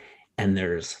jar, and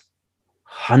there's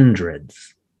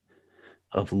hundreds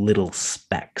of little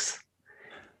specks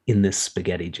in this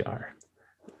spaghetti jar.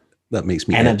 That makes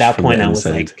me. And at that point, I was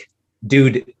like,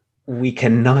 dude, we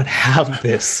cannot have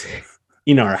this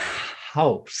in our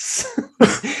house.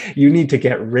 You need to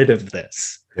get rid of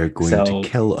this. They're going to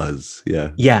kill us.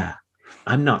 Yeah. Yeah.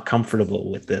 I'm not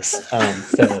comfortable with this.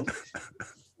 So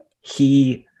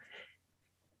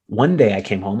one day I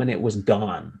came home and it was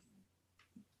gone.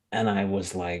 And I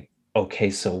was like, okay,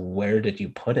 so where did you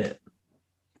put it?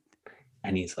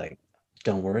 And he's like,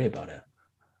 don't worry about it.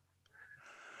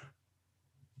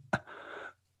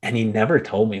 And he never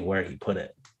told me where he put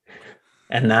it.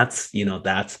 And that's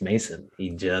Mason.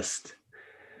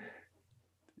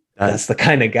 That's the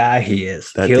kind of guy he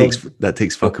is. That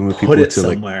takes fucking with people to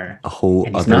somewhere, like a whole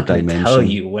other dimension. Tell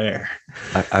you where.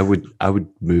 I would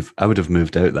have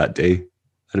moved out that day.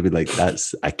 I'd be like,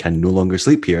 I can no longer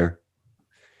sleep here.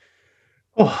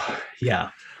 Oh yeah.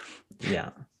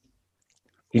 Yeah.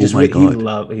 He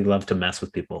loved to mess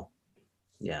with people.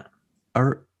 Yeah.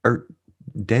 Are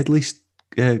deadly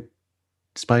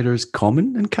spiders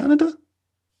common in Canada?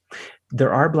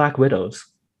 There are black widows.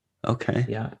 Okay.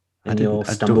 Yeah. And you'll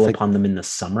stumble upon them in the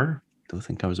summer. Don't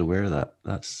think I was aware of that.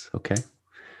 That's okay.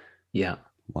 Yeah.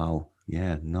 Wow.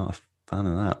 Yeah, not a fan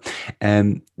of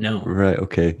that. No. Right.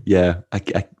 Okay. Yeah. I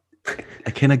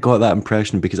kind of got that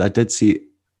impression because I did see.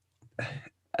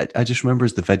 I just remember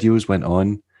as the videos went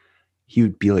on, he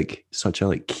would be like such a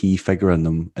like key figure in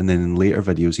them, and then in later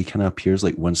videos he kind of appears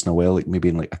like once in a while, like maybe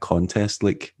in like a contest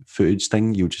like footage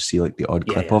thing. You would just see like the odd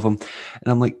clip of him, and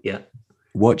I'm like, yeah.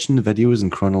 Watching the videos in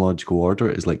chronological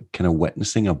order is like kind of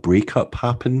witnessing a breakup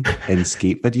happen in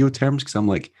skate video terms, because I'm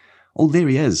like, oh, there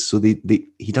he is. So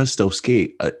he does still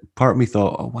skate. Part of me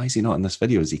thought, oh, why is he not in this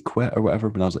video? Is he quit or whatever?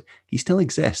 But I was like, he still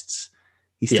exists.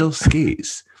 He still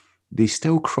skates. They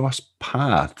still cross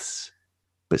paths,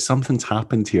 but something's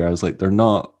happened here. I was like, they're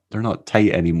not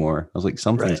tight anymore. I was like,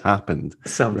 something's happened.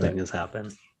 Something has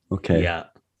happened. Okay. Yeah.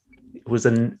 It was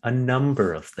a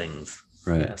number of things.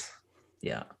 Right. Yes.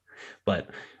 Yeah. But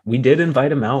we did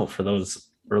invite him out for those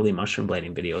early mushroom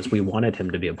blading videos. We wanted him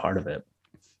to be a part of it.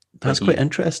 That's quite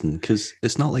interesting, because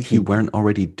it's not like you weren't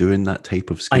already doing that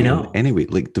type of skating anyway.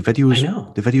 Like the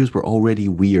videos were already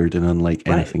weird and unlike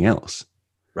anything else.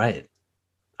 Right.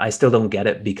 I still don't get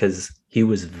it, because he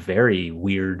was very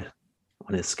weird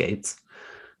on his skates,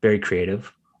 very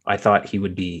creative. I thought he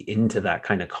would be into that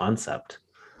kind of concept.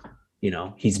 You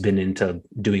know, he's been into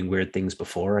doing weird things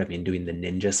before. I mean, doing the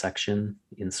ninja section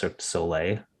in Cirque du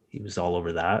Soleil. He was all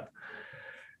over that.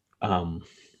 So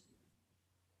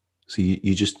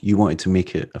you wanted to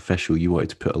make it official. You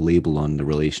wanted to put a label on the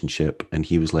relationship, and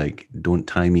he was like, "Don't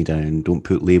tie me down. Don't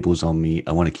put labels on me.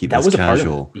 I want to keep this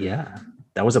casual." Yeah,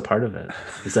 that was a part of it.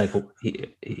 He's like,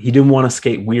 he didn't want to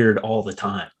skate weird all the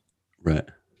time. Right.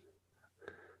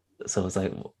 So it's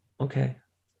like, okay.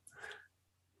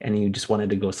 And he just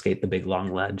wanted to go skate the big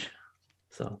long ledge.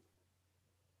 So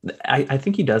I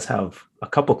think he does have a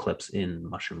couple clips in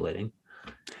mushroom blading.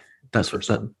 That's the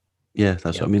first one. Yeah,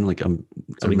 that's what I mean. Like,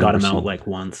 so we got him out like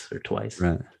once or twice.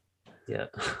 Right. Yeah.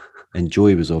 And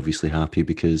Joey was obviously happy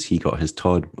because he got his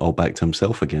Todd all back to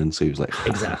himself again. So he was like,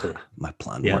 exactly. My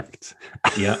plan worked.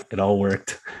 Yeah, it all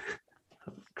worked.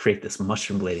 Create this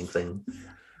mushroom blading thing.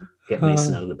 Get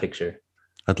Mason out of the picture.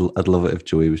 I'd love it if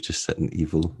Joey was just sitting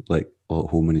evil, like at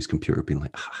home on his computer, being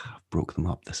like, I broke them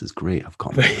up. This is great. I've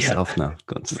got myself now.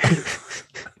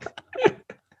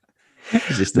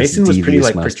 Mason was pretty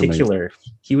particular.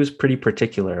 He was pretty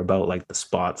particular about like the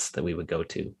spots that we would go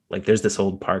to. Like there's this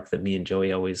old park that me and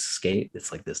Joey always skate.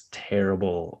 It's like this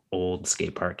terrible old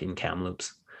skate park in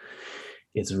Kamloops.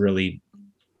 It's really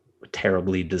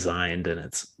terribly designed, and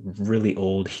it's really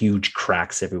old, huge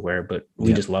cracks everywhere, but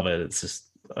we just love it. It's just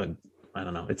I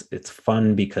don't know. It's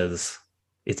fun because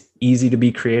it's easy to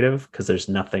be creative because there's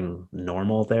nothing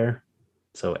normal there.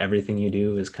 So everything you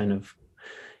do is kind of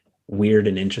weird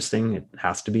and interesting. It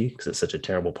has to be because it's such a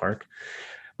terrible park.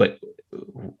 But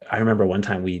I remember one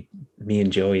time me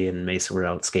and Joey and Mason were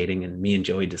out skating, and me and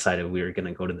Joey decided we were going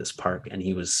to go to this park, and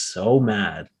he was so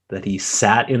mad that he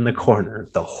sat in the corner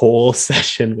the whole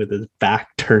session with his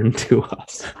back turned to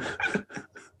us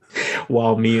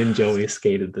while me and Joey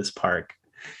skated this park.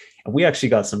 And we actually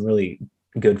got some really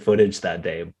good footage that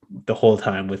day, the whole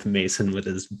time with Mason with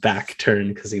his back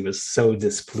turned because he was so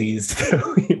displeased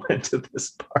that we went to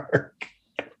this park.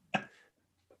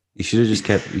 You should have just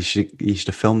kept. You should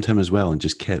have filmed him as well, and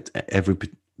just kept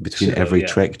between every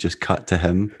trick, just cut to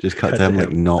him, cut to him,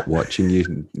 like not watching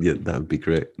you. Yeah, that would be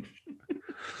great.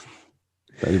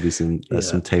 That would be some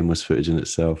timeless footage in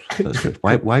itself. That's good.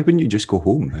 Why wouldn't you just go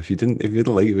home if you didn't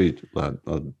like it?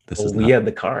 We had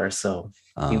the car, so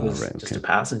he was just a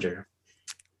passenger.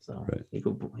 So he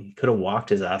could have walked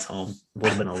his ass home. It would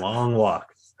have been a long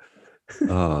walk.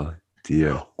 Oh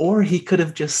dear. Or he could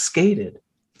have just skated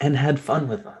and had fun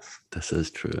with us. This is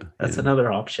true. That's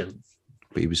another option.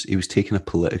 But he was taking a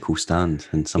political stand,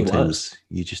 and sometimes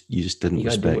you just didn't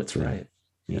respect. Do what's right.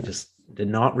 Yeah. He just did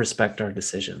not respect our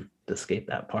decision to skate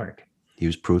that park. He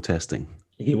was protesting.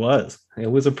 He was.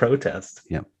 It was a protest.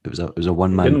 Yeah, it was a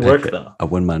one man. Didn't work though. A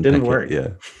one man. Didn't work. Yeah.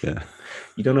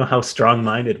 You don't know how strong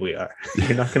minded we are.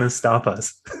 You're not going to stop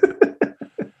us.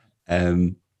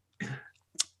 Now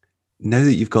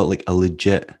that you've got like a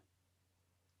legit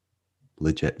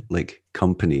like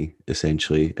company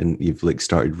essentially, and you've like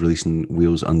started releasing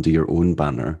Wheels under your own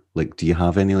banner, like do you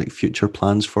have any like future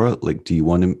plans for it? Like do you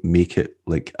want to make it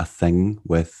like a thing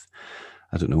with,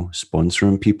 I don't know,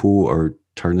 sponsoring people or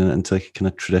turning it into like a kind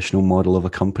of traditional model of a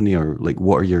company, or like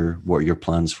what are your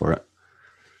plans for it?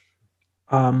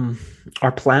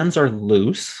 Our plans are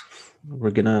loose.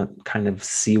 We're gonna kind of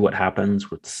see what happens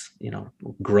with,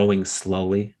 growing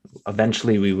slowly.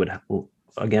 Eventually we would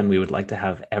like to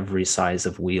have every size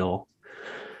of wheel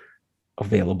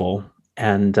available.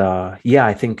 And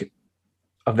I think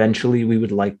eventually we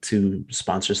would like to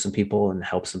sponsor some people and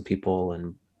help some people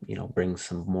and, bring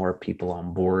some more people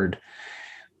on board.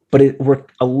 But we're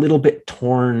a little bit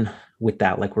torn with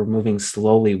that. Like we're moving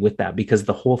slowly with that because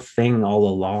the whole thing all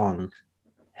along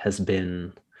has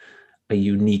been a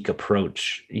unique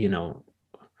approach.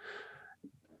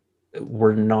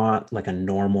 We're not like a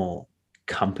normal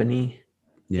company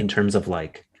in terms of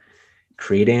like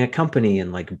creating a company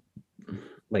and like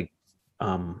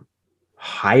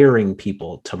hiring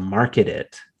people to market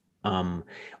it.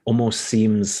 Almost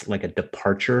seems like a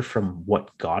departure from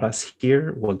what got us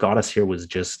here. What got us here was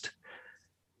just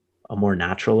a more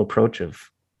natural approach of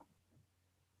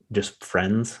just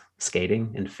friends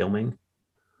skating and filming.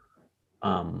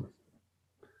 But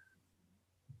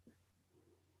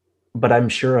I'm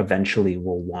sure eventually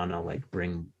we'll want to like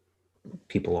bring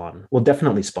people on. We'll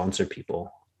definitely sponsor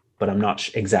people, but I'm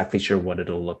not exactly sure what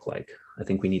it'll look like. I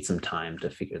think we need some time to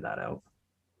figure that out.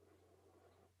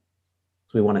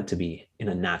 We want it to be in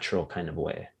a natural kind of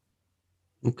way.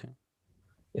 Okay.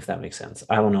 If that makes sense.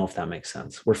 I don't know if that makes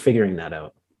sense. We're figuring that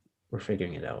out. We're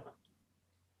figuring it out.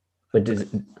 But does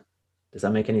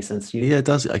that make any sense to you? Yeah, it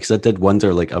does. Because I did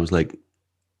wonder, like, I was like,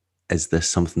 is this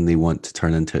something they want to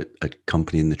turn into a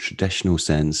company in the traditional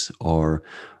sense, or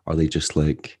are they just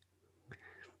like,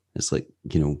 it's like,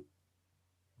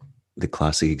 the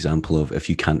classic example of if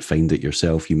you can't find it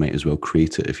yourself, you might as well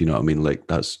create it, if you know what I mean? Like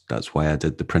that's why I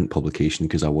did the print publication,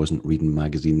 because I wasn't reading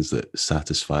magazines that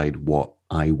satisfied what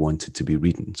I wanted to be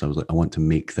reading. So I was like, I want to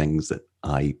make things that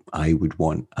I would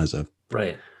want as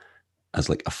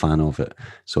like a fan of it.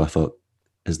 So I thought,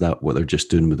 is that what they're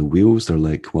just doing with the wheels? They're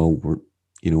like, well,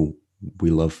 we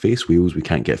love face wheels. We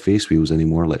can't get face wheels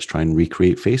anymore. Let's try and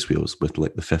recreate face wheels with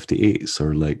like the 58s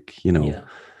or like,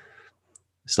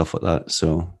 stuff like that.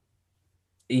 So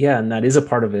yeah, and that is a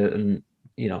part of it. And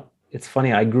it's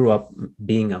funny, I grew up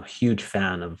being a huge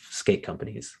fan of skate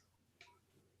companies,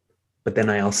 but then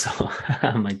I also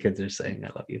my kids are saying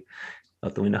I love you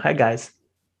out the window. Hi guys.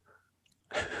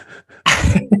 I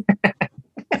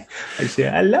say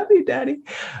I love you, daddy.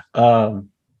 So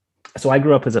I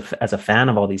grew up as a fan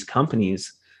of all these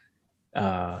companies,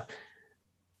 but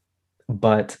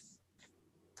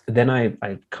then I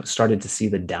started to see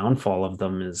the downfall of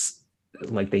them is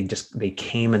like they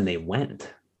came and they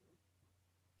went.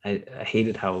 I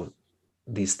hated how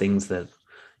these things that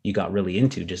you got really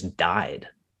into just died.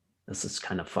 This is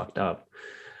kind of fucked up.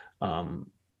 And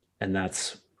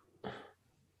that's,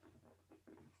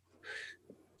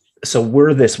 so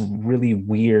we're this really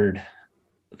weird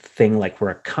thing, like we're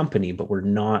a company, but we're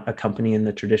not a company in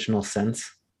the traditional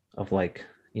sense of like,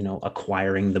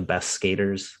 acquiring the best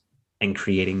skaters and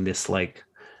creating this like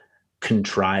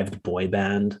contrived boy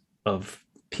band of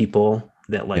people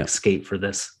that like Yeah. skate for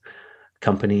this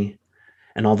company.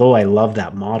 And although I love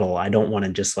that model, I don't want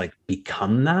to just like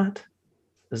become that.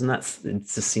 Isn't that, it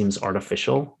just seems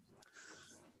artificial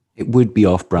It would be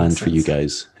off in a brand for you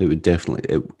sense. guys. It would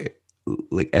definitely,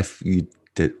 like if you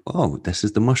did, oh, this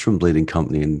is the mushroom blading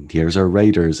company and here's our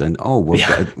riders. And oh,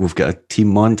 Yeah. we've got a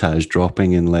team montage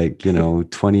dropping in like,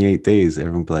 28 days.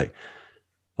 Everyone be like,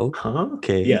 Huh?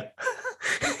 okay, Yeah.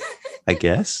 I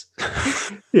guess.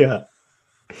 Yeah.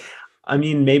 I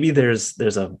mean, maybe there's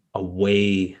a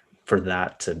way for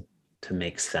that to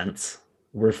make sense.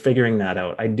 We're figuring that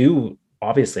out. I do,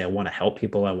 obviously I want to help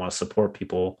people, I want to support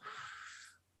people.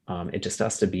 It just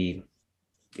has to be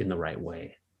in the right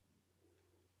way.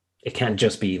 It can't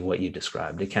just be what you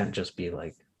described. It can't just be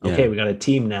like, Yeah. okay, we got a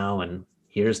team now and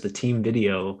here's the team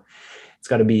video. It's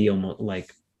got to be almost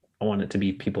like, I want it to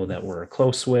be people that we're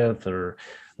close with, or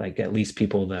like at least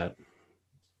people that,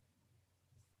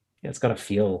 yeah, it's got to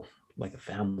feel like a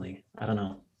family. I don't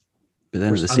know. But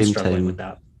then at the I'm same struggling with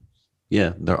time, that.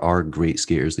 yeah, there are great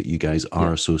skaters that you guys are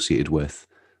Yeah. associated with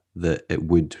that it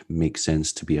would make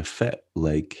sense to be a fit.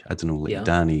 Like, I don't know, like Yeah.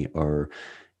 Danny or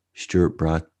Stuart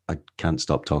Brat. I can't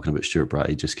stop talking about Stuart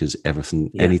Bratty just because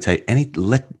everything, Yeah.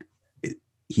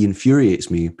 he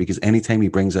infuriates me because anytime he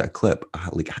brings out a clip,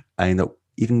 I end up,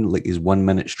 even like his 1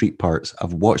 minute street parts,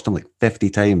 I've watched them like 50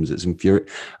 times. It's infuriating.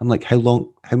 I'm like, how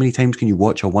many times can you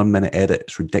watch a 1 minute edit?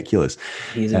 It's ridiculous.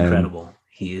 He's Um, incredible.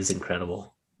 He is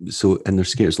incredible. so, and there's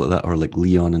skaters like that, or like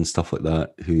Leon and stuff like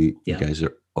that, who you Yeah. guys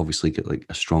are obviously get like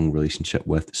a strong relationship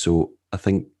with. So I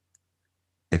think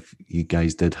if you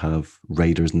guys did have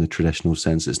riders in the traditional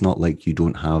sense, it's not like you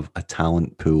don't have a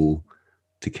talent pool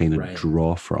to kind of Right.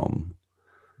 draw from.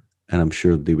 And I'm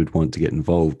sure they would want to get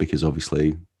involved because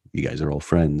obviously you guys are all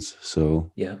friends.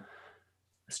 So Yeah.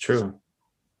 It's true.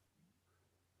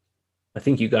 I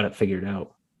think you got it figured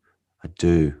out. I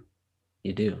do.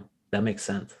 You do. That makes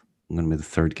sense. I'm going to be the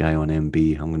third guy on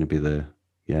MB. I'm going to be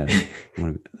yeah.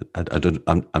 I don't.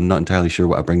 I'm not entirely sure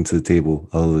what I bring to the table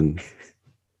other than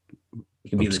You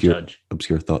can be the obscure judge,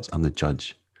 obscure thoughts. I'm the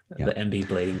judge. Yeah. the MB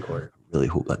blading court. Really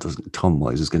hope that doesn't. Tom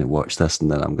Wise is going to watch this, and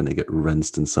then I'm going to get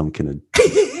rinsed in some kind of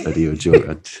video joke.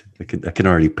 I can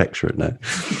already picture it now.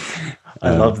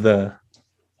 I love the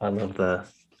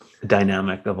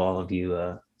dynamic of all of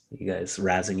you, you guys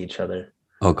razzing each other.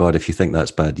 Oh God, if you think that's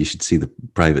bad, you should see the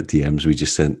private DMs we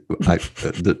just sent.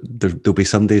 There'll be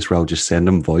some days where I'll just send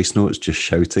them voice notes, just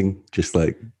shouting,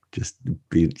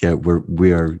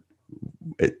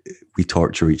 we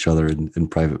torture each other in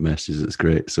private messages. It's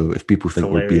great. So if people think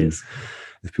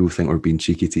we're being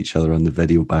cheeky to each other on the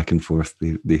video back and forth,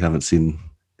 they've seen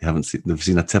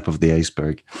a tip of the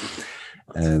iceberg.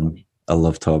 I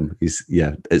love Tom.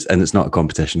 It's not a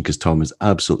competition because Tom is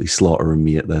absolutely slaughtering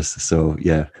me at this. So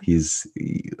yeah,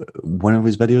 one of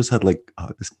his videos had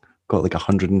it's got like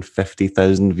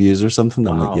 150,000 views or something.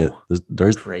 Wow. I'm like, yeah,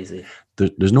 there's crazy.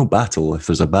 There's no battle. If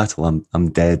there's a battle, I'm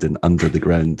dead and under the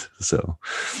ground. So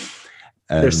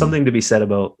there's something to be said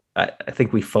about. I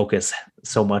think we focus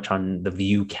so much on the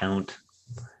view count,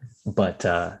 but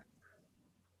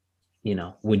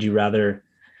would you rather?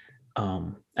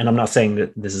 And I'm not saying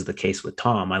that this is the case with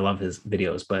Tom. I love his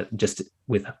videos, but just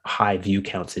with high view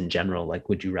counts in general, like,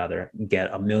 would you rather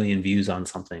get 1 million views on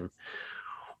something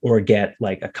or get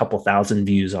like a couple thousand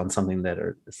views on something that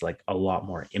is like a lot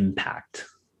more impact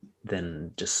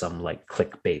than just some like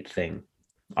clickbait thing?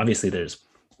 Obviously there's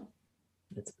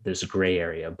a gray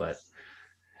area, but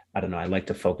I don't know. I like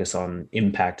to focus on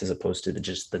impact as opposed to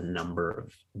just the number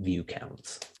of view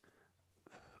counts.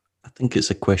 I think it's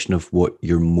a question of what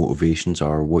your motivations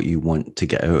are, what you want to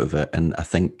get out of it. And I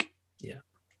think,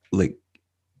 like,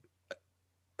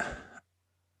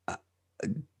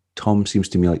 Tom seems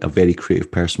to me like a very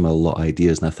creative person with a lot of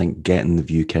ideas. And I think getting the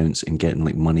view counts and getting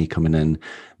like money coming in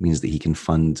means that he can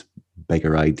fund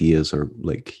bigger ideas, or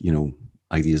like,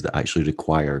 ideas that actually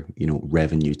require,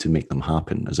 revenue to make them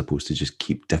happen, as opposed to just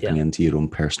keep dipping into your own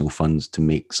personal funds to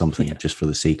make something just for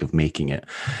the sake of making it,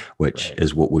 which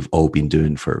is what we've all been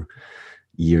doing for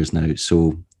years now.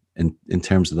 So in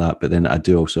terms of that, but then I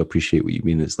do also appreciate what you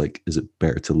mean. It's like, is it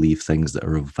better to leave things that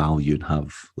are of value and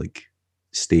have like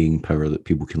staying power that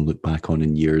people can look back on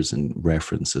in years and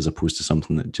reference, as opposed to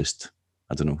something that just,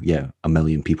 I don't know, 1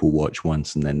 million people watch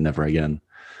once and then never again.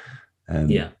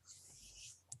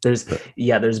 There's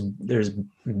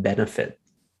benefit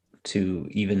to,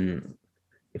 even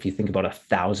if you think about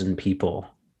 1,000 people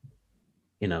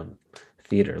in a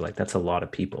theater, like that's a lot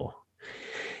of people.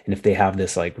 And if they have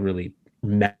this like really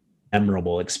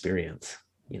memorable experience,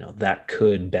 that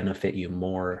could benefit you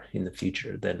more in the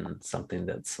future than something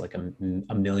that's like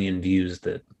a million views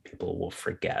that people will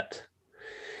forget.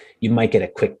 You might get a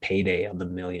quick payday on the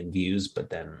million views, but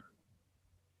then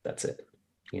that's it,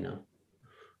 you know.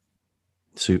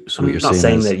 So what I'm you're not saying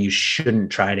saying is, that you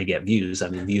shouldn't try to get views. I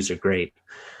mean, views are great,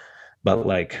 but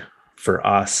like for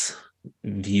us,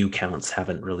 view counts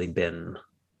haven't really been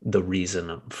the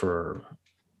reason for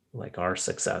like our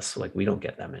success. Like we don't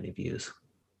get that many views,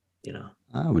 you know.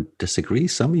 I would disagree.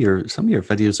 Some of your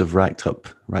videos have racked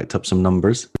up some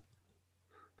numbers.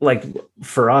 Like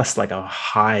for us, like a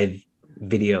high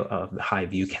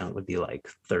view count would be like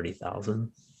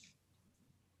 30,000.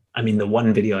 I mean, the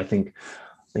one video I think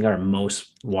our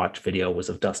most watched video was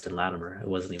of Dustin Latimer. It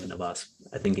wasn't even of us.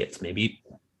 I think it's maybe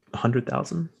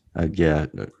 100,000. Yeah,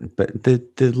 but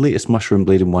the latest Mushroom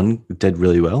Blading one did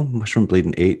really well. Mushroom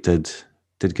Blading 8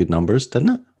 did good numbers, didn't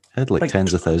it? It had like Like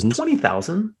tens of thousands.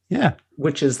 20,000, Yeah,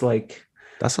 which is like,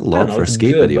 that's a I don't lot know, for a it's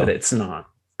skate good, but video. it's not.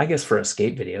 I guess for a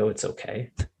skate video, it's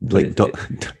okay. But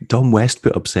Like Dom West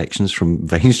put up sections from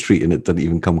Vine Street and it didn't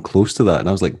even come close to that. And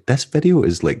I was like, this video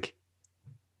is like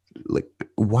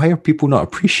why are people not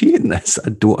appreciating this? I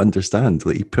don't understand.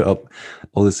 Like he put up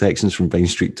all the sections from Vine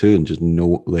Street 2 and just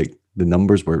no, like the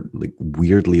numbers were like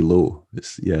weirdly low.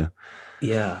 Yeah.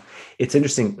 yeah, it's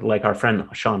interesting. Like our friend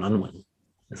Sean Unwin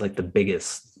is like the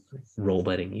biggest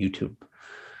rollerblading YouTube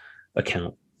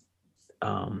account.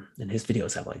 And his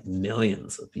videos have like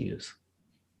millions of views,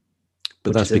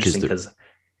 But which that's is because interesting because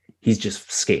he's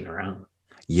just skating around.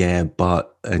 yeah,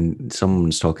 but and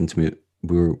someone's talking to me.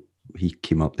 He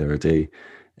came up the other day,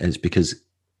 and it's because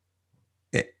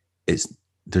it's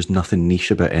there's nothing niche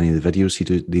about any of the videos he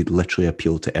do. They literally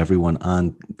appeal to everyone,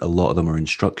 and a lot of them are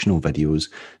instructional videos.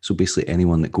 So basically,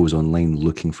 anyone that goes online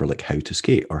looking for like how to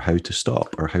skate or how to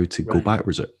stop or how to go Right.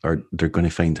 backwards, or they're going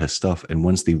to find his stuff. And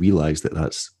once they realize that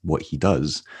that's what he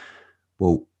does,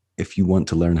 well, if you want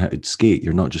to learn how to skate,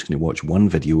 you're not just going to watch one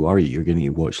video, are you? You're going to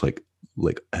watch like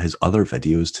his other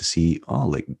videos to see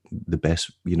like the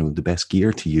best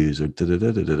gear to use or da da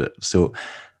da da da. So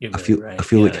You're I very feel I right.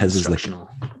 feel like Yeah, his is like instructional.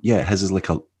 his is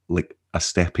like a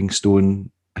stepping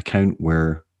stone account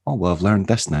where oh well I've learned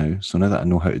this now, so now that I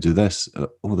know how to do this,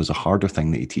 oh there's a harder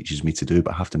thing that he teaches me to do,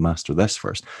 but I have to master this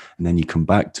first, and then you come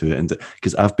back to it. And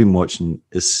because I've been watching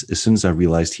as soon as I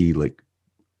realized he like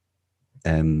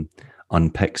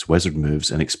unpicks wizard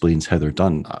moves and explains how they're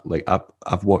done. Like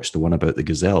I've watched the one about the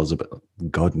gazelles, but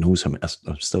God knows how many.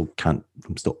 I still can't.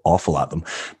 I'm still awful at them,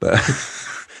 but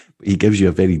he gives you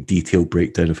a very detailed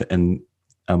breakdown of it. And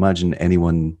I imagine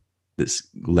anyone that's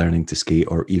learning to skate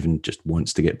or even just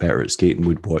wants to get better at skating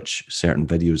would watch certain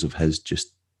videos of his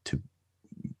just to.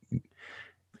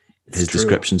 It's His true.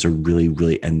 descriptions are really,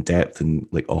 really in depth and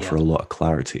like offer Yeah. a lot of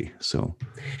clarity. So,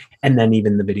 And then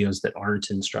even the videos that aren't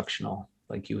instructional,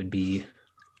 like you would be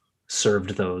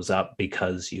served those up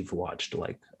because you've watched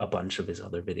like a bunch of his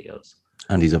other videos.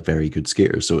 and he's a very good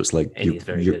skater. So it's like And he's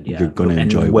very good. you're Yeah. going to And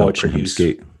enjoy well watching him produced,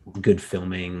 skate. good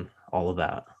filming, all of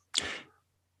that.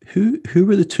 Who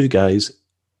were the two guys?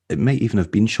 It might even have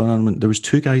been Sean Unwin. There was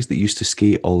two guys that used to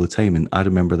skate all the time, and I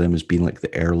remember them as being like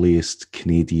the earliest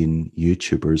Canadian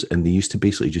YouTubers, and they used to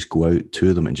basically just go out, two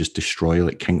of them, and just destroy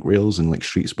like kink rails and like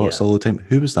street spots Yeah. all the time.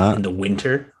 Who was that? In the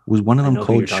winter. Was one of I them know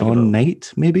who you're called talking Sean about.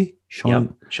 Knight? Maybe Sean.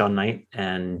 Yep. Sean Knight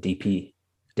and DP.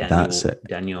 That's it.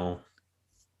 Daniel.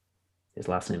 His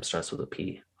last name starts with a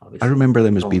P. I Obviously. remember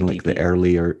them as Call being him like the DP.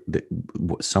 earlier,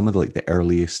 some of the like the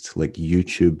earliest like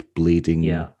YouTube blading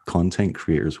Yeah. content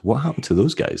creators. What happened to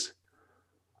those guys?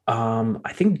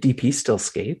 I think DP still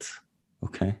skates.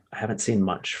 Okay. I haven't seen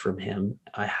much from him.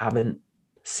 I haven't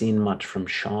seen much from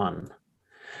Sean.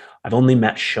 I've only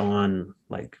met Sean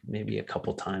like maybe a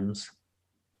couple times.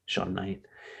 Sean Knight.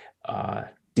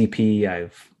 DP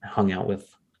I've hung out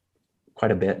with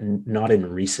quite a bit, not in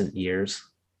recent years,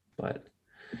 but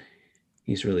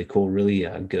he's really cool, really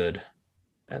good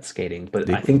at skating. But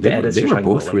I think the edits they you're were talking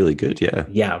both about, like, really good. Yeah.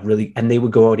 yeah, really, and they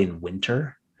would go out in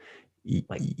winter,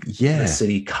 like Yeah. the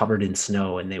city covered in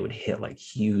snow, and they would hit like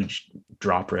huge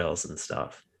drop rails and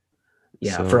stuff.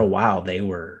 Yeah, So- for a while they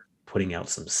were putting out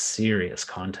some serious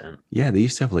content. Yeah, they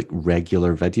used to have like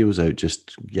regular videos out.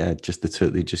 Just the two.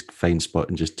 They just find spot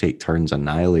and just take turns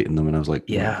annihilating them. And I was like,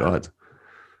 oh Yeah. my God,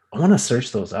 I want to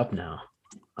search those up now.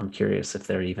 I'm curious if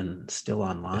they're even still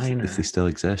online. if they still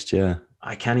exist. Yeah,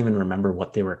 I can't even remember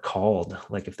what they were called.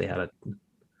 Like if they had a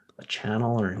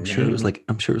channel or a I'm name. sure it was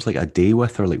like a day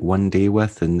with or like 1 day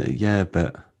with, and yeah,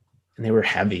 but And they were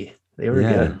heavy. They were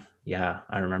Yeah. good. Yeah,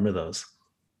 I remember those.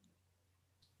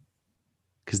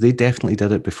 because they definitely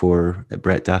did it before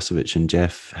Brett Dasovich and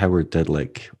Jeff Howard did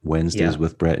like Wednesdays Yeah.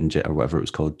 with Brett and Jet or whatever it was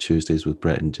called, Tuesdays with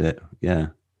Brett and Jet. Yeah.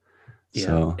 Yeah.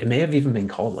 So It may have even been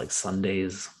called like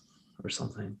Sundays or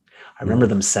something. I remember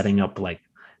them setting up like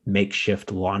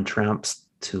makeshift launch ramps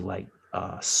to like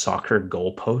soccer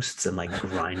goalposts and like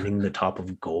grinding the top of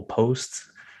goalposts,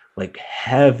 like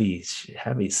heavy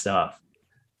stuff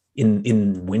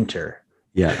in winter.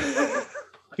 yeah,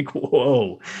 Like,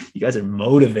 whoa, you guys are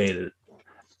motivated.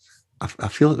 I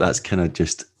feel like that's kind of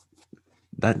just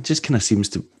that just kind of seems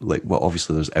to like, well,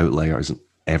 obviously there's outliers in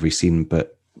every scene,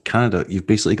 but Canada, you've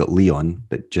basically got Leon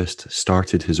that just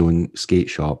started his own skate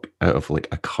shop out of like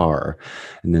a car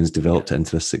and then has developed it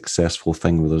into a successful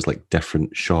thing where there's like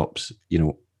different shops, you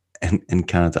know, in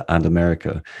Canada and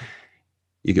America.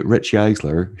 You get Richie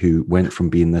Eisler, who went from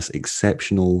being this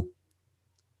exceptional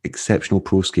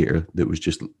pro skater that was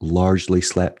just largely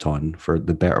slept on for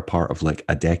the better part of like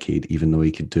a decade, even though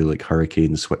he could do like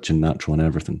hurricane, switch and natural and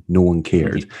everything. No one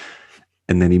cared.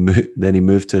 And then he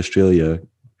moved to Australia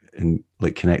and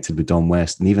like connected with Dom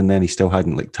West. And even then he still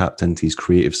hadn't like tapped into his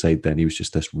creative side then. He was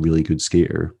just this really good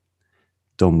skater.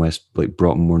 Dom West like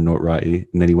brought him more notoriety.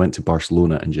 And then he went to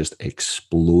Barcelona and just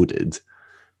exploded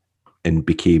and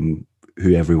became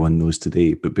who everyone knows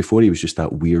today. But before he was just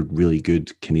that weird, really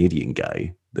good Canadian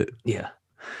guy that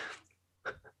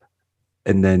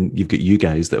and then you've got you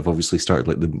guys that have obviously started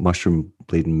like the mushroom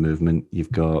blading movement.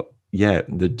 You've got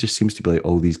there just seems to be like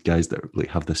all these guys that like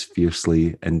have this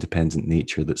fiercely independent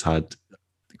nature that's had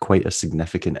quite a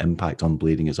significant impact on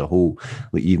blading as a whole.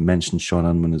 Like you mentioned Sean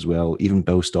Unman as well, even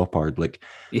Bill Stoppard. Like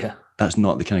that's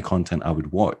not the kind of content I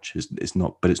would watch. It's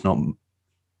not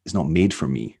made for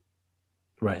me.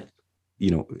 Right.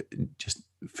 You know, just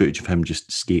footage of him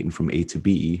just skating from A to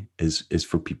B is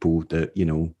for people that, you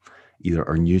know, either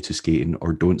are new to skating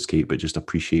or don't skate but just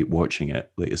appreciate watching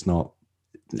it. Like it's not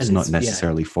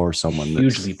necessarily for someone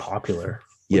hugely popular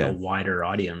with a wider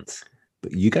audience.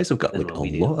 But you guys have got like a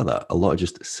lot of that, a lot of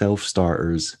just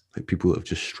self-starters, like people that have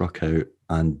just struck out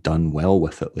and done well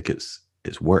with it. Like it's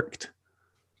worked.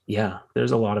 Yeah,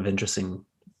 there's a lot of interesting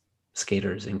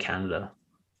skaters in Canada.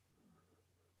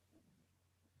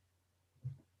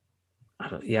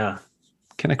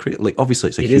 Kind of create like obviously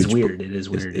it's it is weird.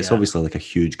 It's obviously like a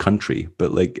huge country,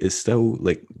 but like it's still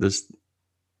like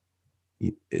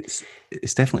it's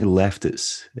definitely left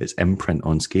its imprint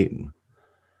on skating.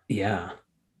 Yeah,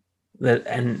 that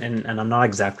and I'm not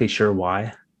exactly sure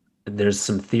why. There's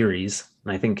some theories,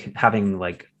 and I think having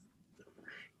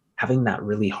that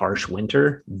really harsh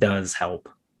winter does help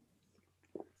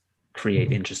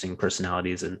create interesting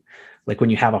personalities. And like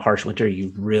when you have a harsh winter,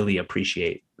 you really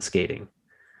appreciate skating.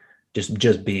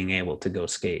 Just being able to go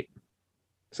skate.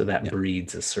 So that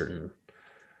breeds a certain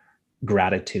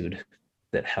gratitude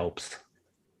that helps.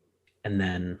 And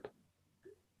then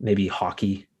maybe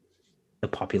hockey, the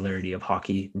popularity of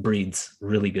hockey breeds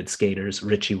really good skaters.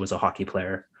 Richie was a hockey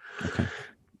player. Okay.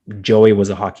 Joey was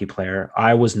a hockey player.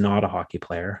 I was not a hockey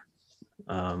player.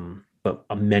 But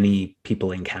many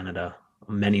people in Canada,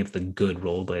 many of the good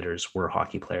rollerbladers were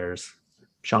hockey players.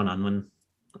 Sean Unwin,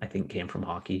 I think, came from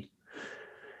hockey.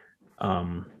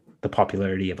 The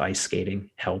popularity of ice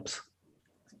skating helps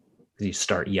because you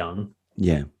start young.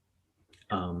 Yeah.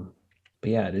 But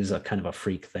yeah, it is a kind of a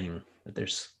freak thing that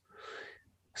there's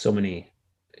so many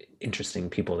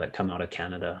interesting people that come out of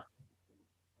Canada.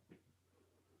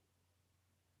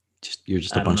 You're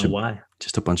just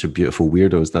a bunch of beautiful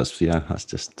weirdos.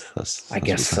 That's I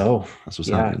guess so. That's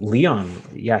what's happening. Leon,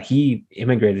 he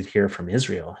immigrated here from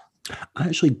Israel. I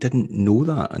actually didn't know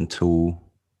that until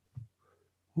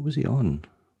what was he on?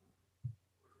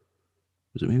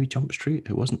 Was it maybe Jump Street?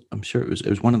 It wasn't. I'm sure it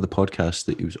was one of the podcasts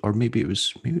that he was, or maybe it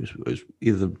was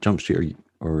either Jump Street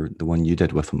or the one you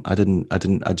did with him. I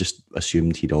just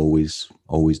assumed he'd always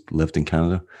lived in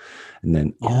Canada. And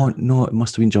then, oh no, it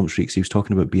must have been Jump Street because he was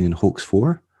talking about being in Hoax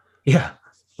 4. Yeah.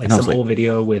 Like some old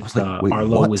video with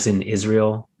Arlo was in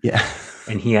Israel. Yeah.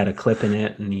 And he had a clip in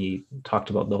it and he talked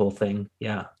about the whole thing.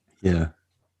 Yeah. Yeah.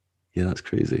 Yeah, that's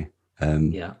crazy.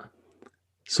 Yeah.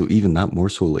 So even that more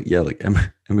so like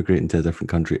immigrating to a different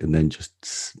country and then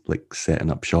just like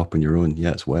setting up shop on your own.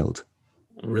 Yeah, it's wild.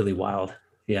 Really wild.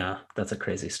 Yeah, that's a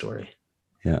crazy story.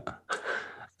 Yeah.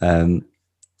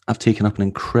 I've taken up an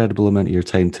incredible amount of your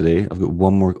time today. I've got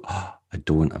one more. Oh, I've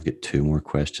got two more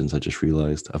questions. I just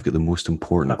realized I've got the most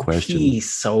important question. Pee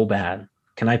so bad.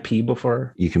 Can I pee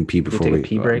before? You can pee before we take a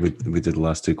pee break. We did the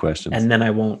last two questions. And then I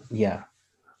won't. Yeah.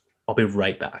 I'll be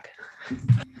right back.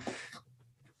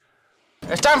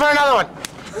 It's time for another one.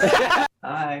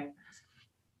 Hi.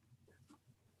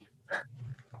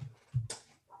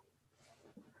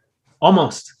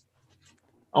 Almost.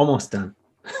 Almost done.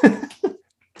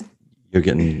 You're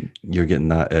getting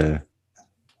that.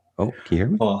 Oh, can you hear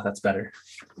me? Oh, that's better.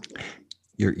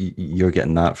 You're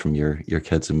getting that from your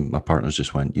kids, and my partners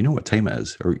just went, you know what time it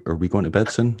is? Are we going to bed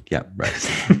soon? Yeah, right.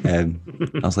 I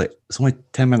was like, it's only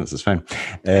 10 minutes, it's fine.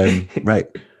 Right.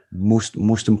 Most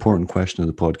important question of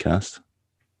the podcast.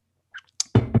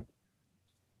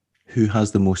 Who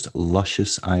has the most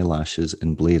luscious eyelashes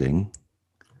in blading?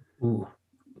 Ooh,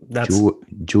 that's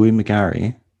Joey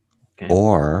McGarry okay.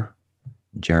 or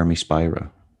Jeremy Spira?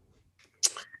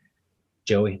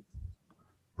 Joey.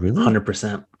 Really?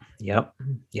 100%. Yep.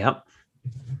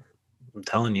 I'm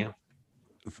telling you.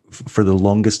 For the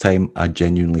longest time, I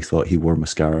genuinely thought he wore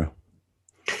mascara.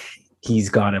 He's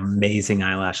got amazing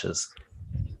eyelashes.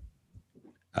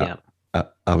 Yeah.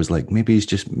 I was like, maybe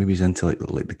he's into like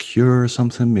the Cure or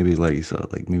something. Maybe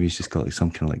maybe he's just got like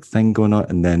some kind of like thing going on.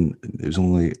 And then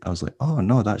I was like, oh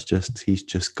no, he's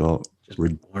just got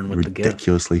born with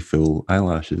ridiculously full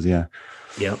eyelashes. Yeah.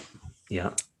 Yep.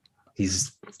 Yeah.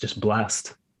 He's just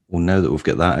blessed. Well, now that we've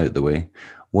got that out of the way,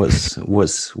 what's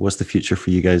the future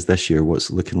for you guys this year? What's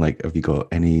it looking like? Have you got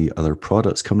any other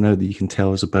products coming out that you can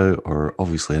tell us about? Or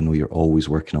obviously, I know you're always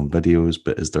working on videos,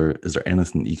 but is there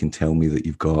anything that you can tell me that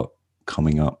you've got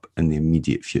coming up in the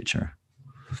immediate future?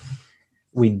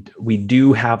 We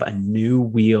do have a new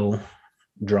wheel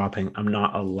dropping. I'm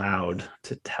not allowed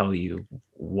to tell you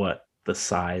what the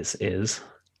size is,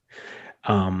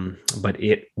 but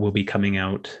it will be coming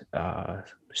out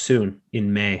soon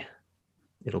in May.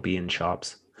 It'll be in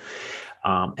shops,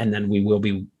 and then we will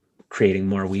be creating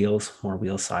more wheel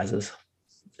sizes.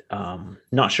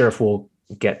 Not sure if we'll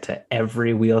get to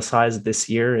every wheel size this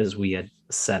year as we had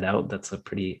set out. That's a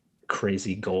pretty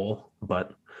crazy goal,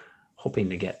 but hoping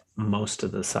to get most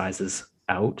of the sizes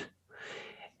out.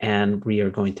 And we are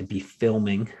going to be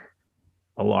filming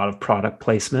a lot of product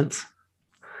placements,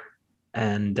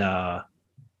 and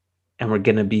we're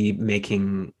going to be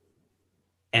making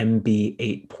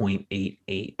MB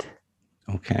 8.88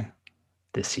 okay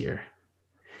this year,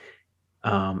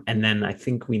 and then I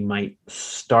think we might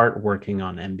start working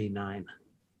on MB9.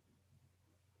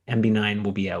 MB9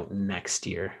 will be out next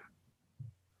year.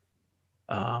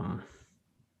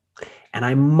 And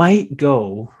I might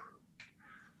go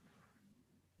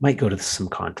to some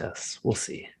contests. We'll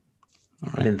see.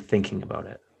 Right. I've been thinking about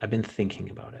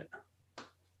it.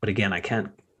 But again, I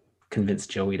can't convince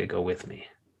Joey to go with me.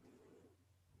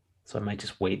 So I might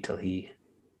just wait till he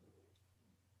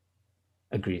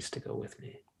agrees to go with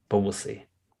me. But we'll see.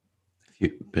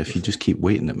 If you just keep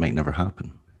waiting, it might never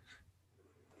happen.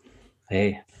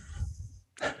 Hey,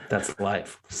 that's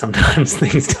life. Sometimes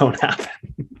things don't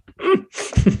happen.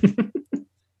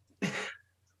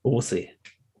 We'll see.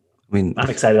 I mean, I'm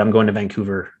excited. I'm going to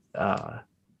Vancouver at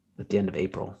the end of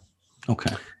April.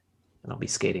 Okay. And I'll be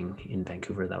skating in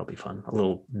Vancouver. That'll be fun. A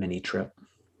little mini trip.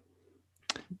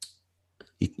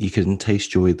 You could entice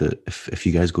Joey that if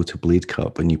you guys go to Blade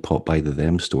Cup and you pop by the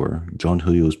Them store, John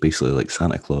Julio's basically like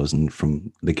Santa Claus, and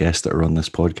from the guests that are on this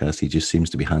podcast, he just seems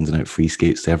to be handing out free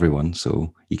skates to everyone.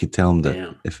 So you could tell him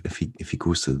that if he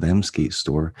goes to the Them skate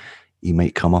store, he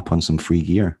might come up on some free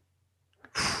gear.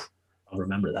 I'll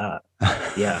remember that.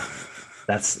 Yeah,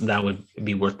 that would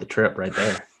be worth the trip right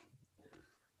there.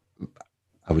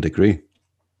 I would agree.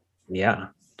 Yeah,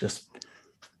 just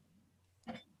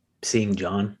seeing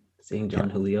John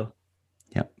Julio.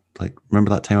 Yeah, like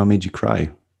remember that time I made you cry?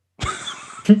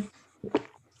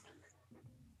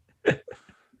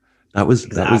 that was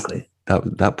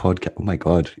that podcast. Oh my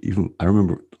god! Even I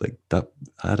remember like that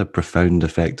had a profound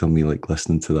effect on me. Like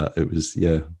listening to that, it was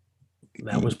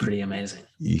that was pretty amazing.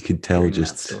 You could tell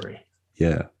just story.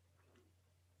 Yeah,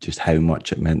 just how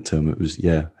much it meant to him. It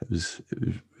was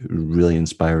really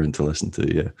inspiring to listen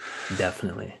to. Yeah,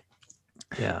 definitely.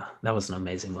 Yeah, that was an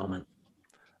amazing moment.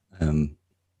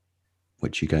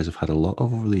 Which you guys have had a lot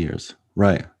of over the years.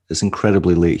 Right. It's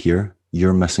incredibly late here.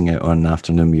 You're missing out on an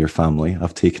afternoon with your family.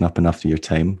 I've taken up enough of your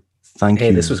time. Thank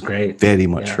you. This was great. Very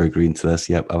much for agreeing to this.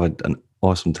 Yep. I've had an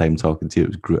awesome time talking to you. It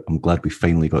was great. I'm glad we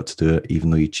finally got to do it,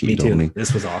 even though you cheated on me.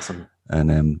 This was awesome.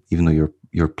 And even though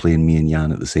you're playing me and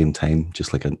Jan at the same time,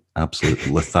 just like an absolute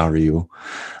Lothario.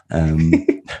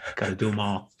 Gotta do them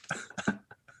all.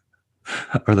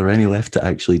 Are there any left to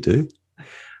actually do?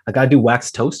 I gotta do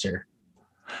Wax Toaster.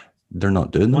 They're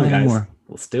not doing them anymore. Guys,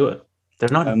 let's do it. They're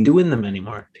not doing them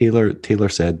anymore. Taylor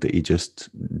said that he just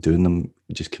doing them,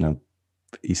 just kind of,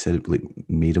 he said it like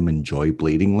made him enjoy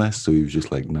blading less. So he was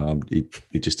just like, no, he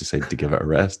just decided to give it a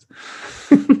rest.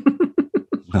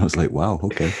 I was like, wow,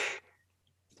 okay.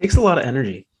 It takes a lot of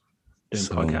energy doing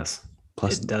podcasts.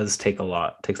 Plus, it does take a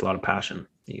lot. It takes a lot of passion.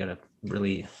 You got to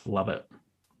really love it.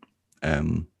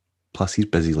 Plus, he's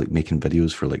busy like making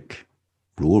videos for like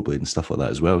Rollerblade and stuff like that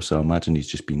as well. So I imagine he's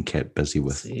just being kept busy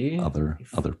with See? other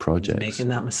He's projects. making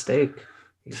that mistake.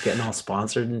 He's getting all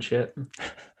sponsored and shit.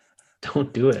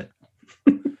 Don't do it.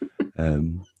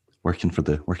 Working for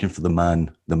the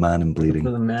man in bleeding.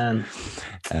 For the man.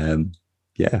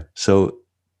 Yeah. So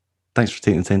thanks for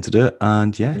taking the time to do it,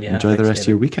 and enjoy the rest of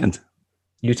your weekend.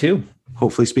 You too.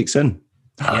 Hopefully, speak soon.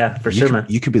 Yeah, for sure, man.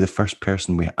 You could be the first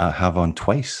person we have on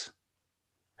twice.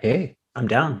 Hey, I'm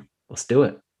down. Let's do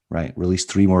it. Right. Release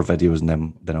 3 more videos, and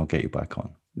then I'll get you back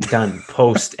on. Done.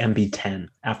 Post MB10.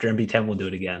 After MB10, we'll do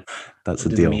it again. That's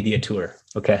we'll the do deal. The media tour.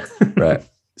 Okay. Right.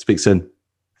 Speak soon.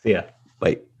 See ya.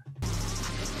 Bye.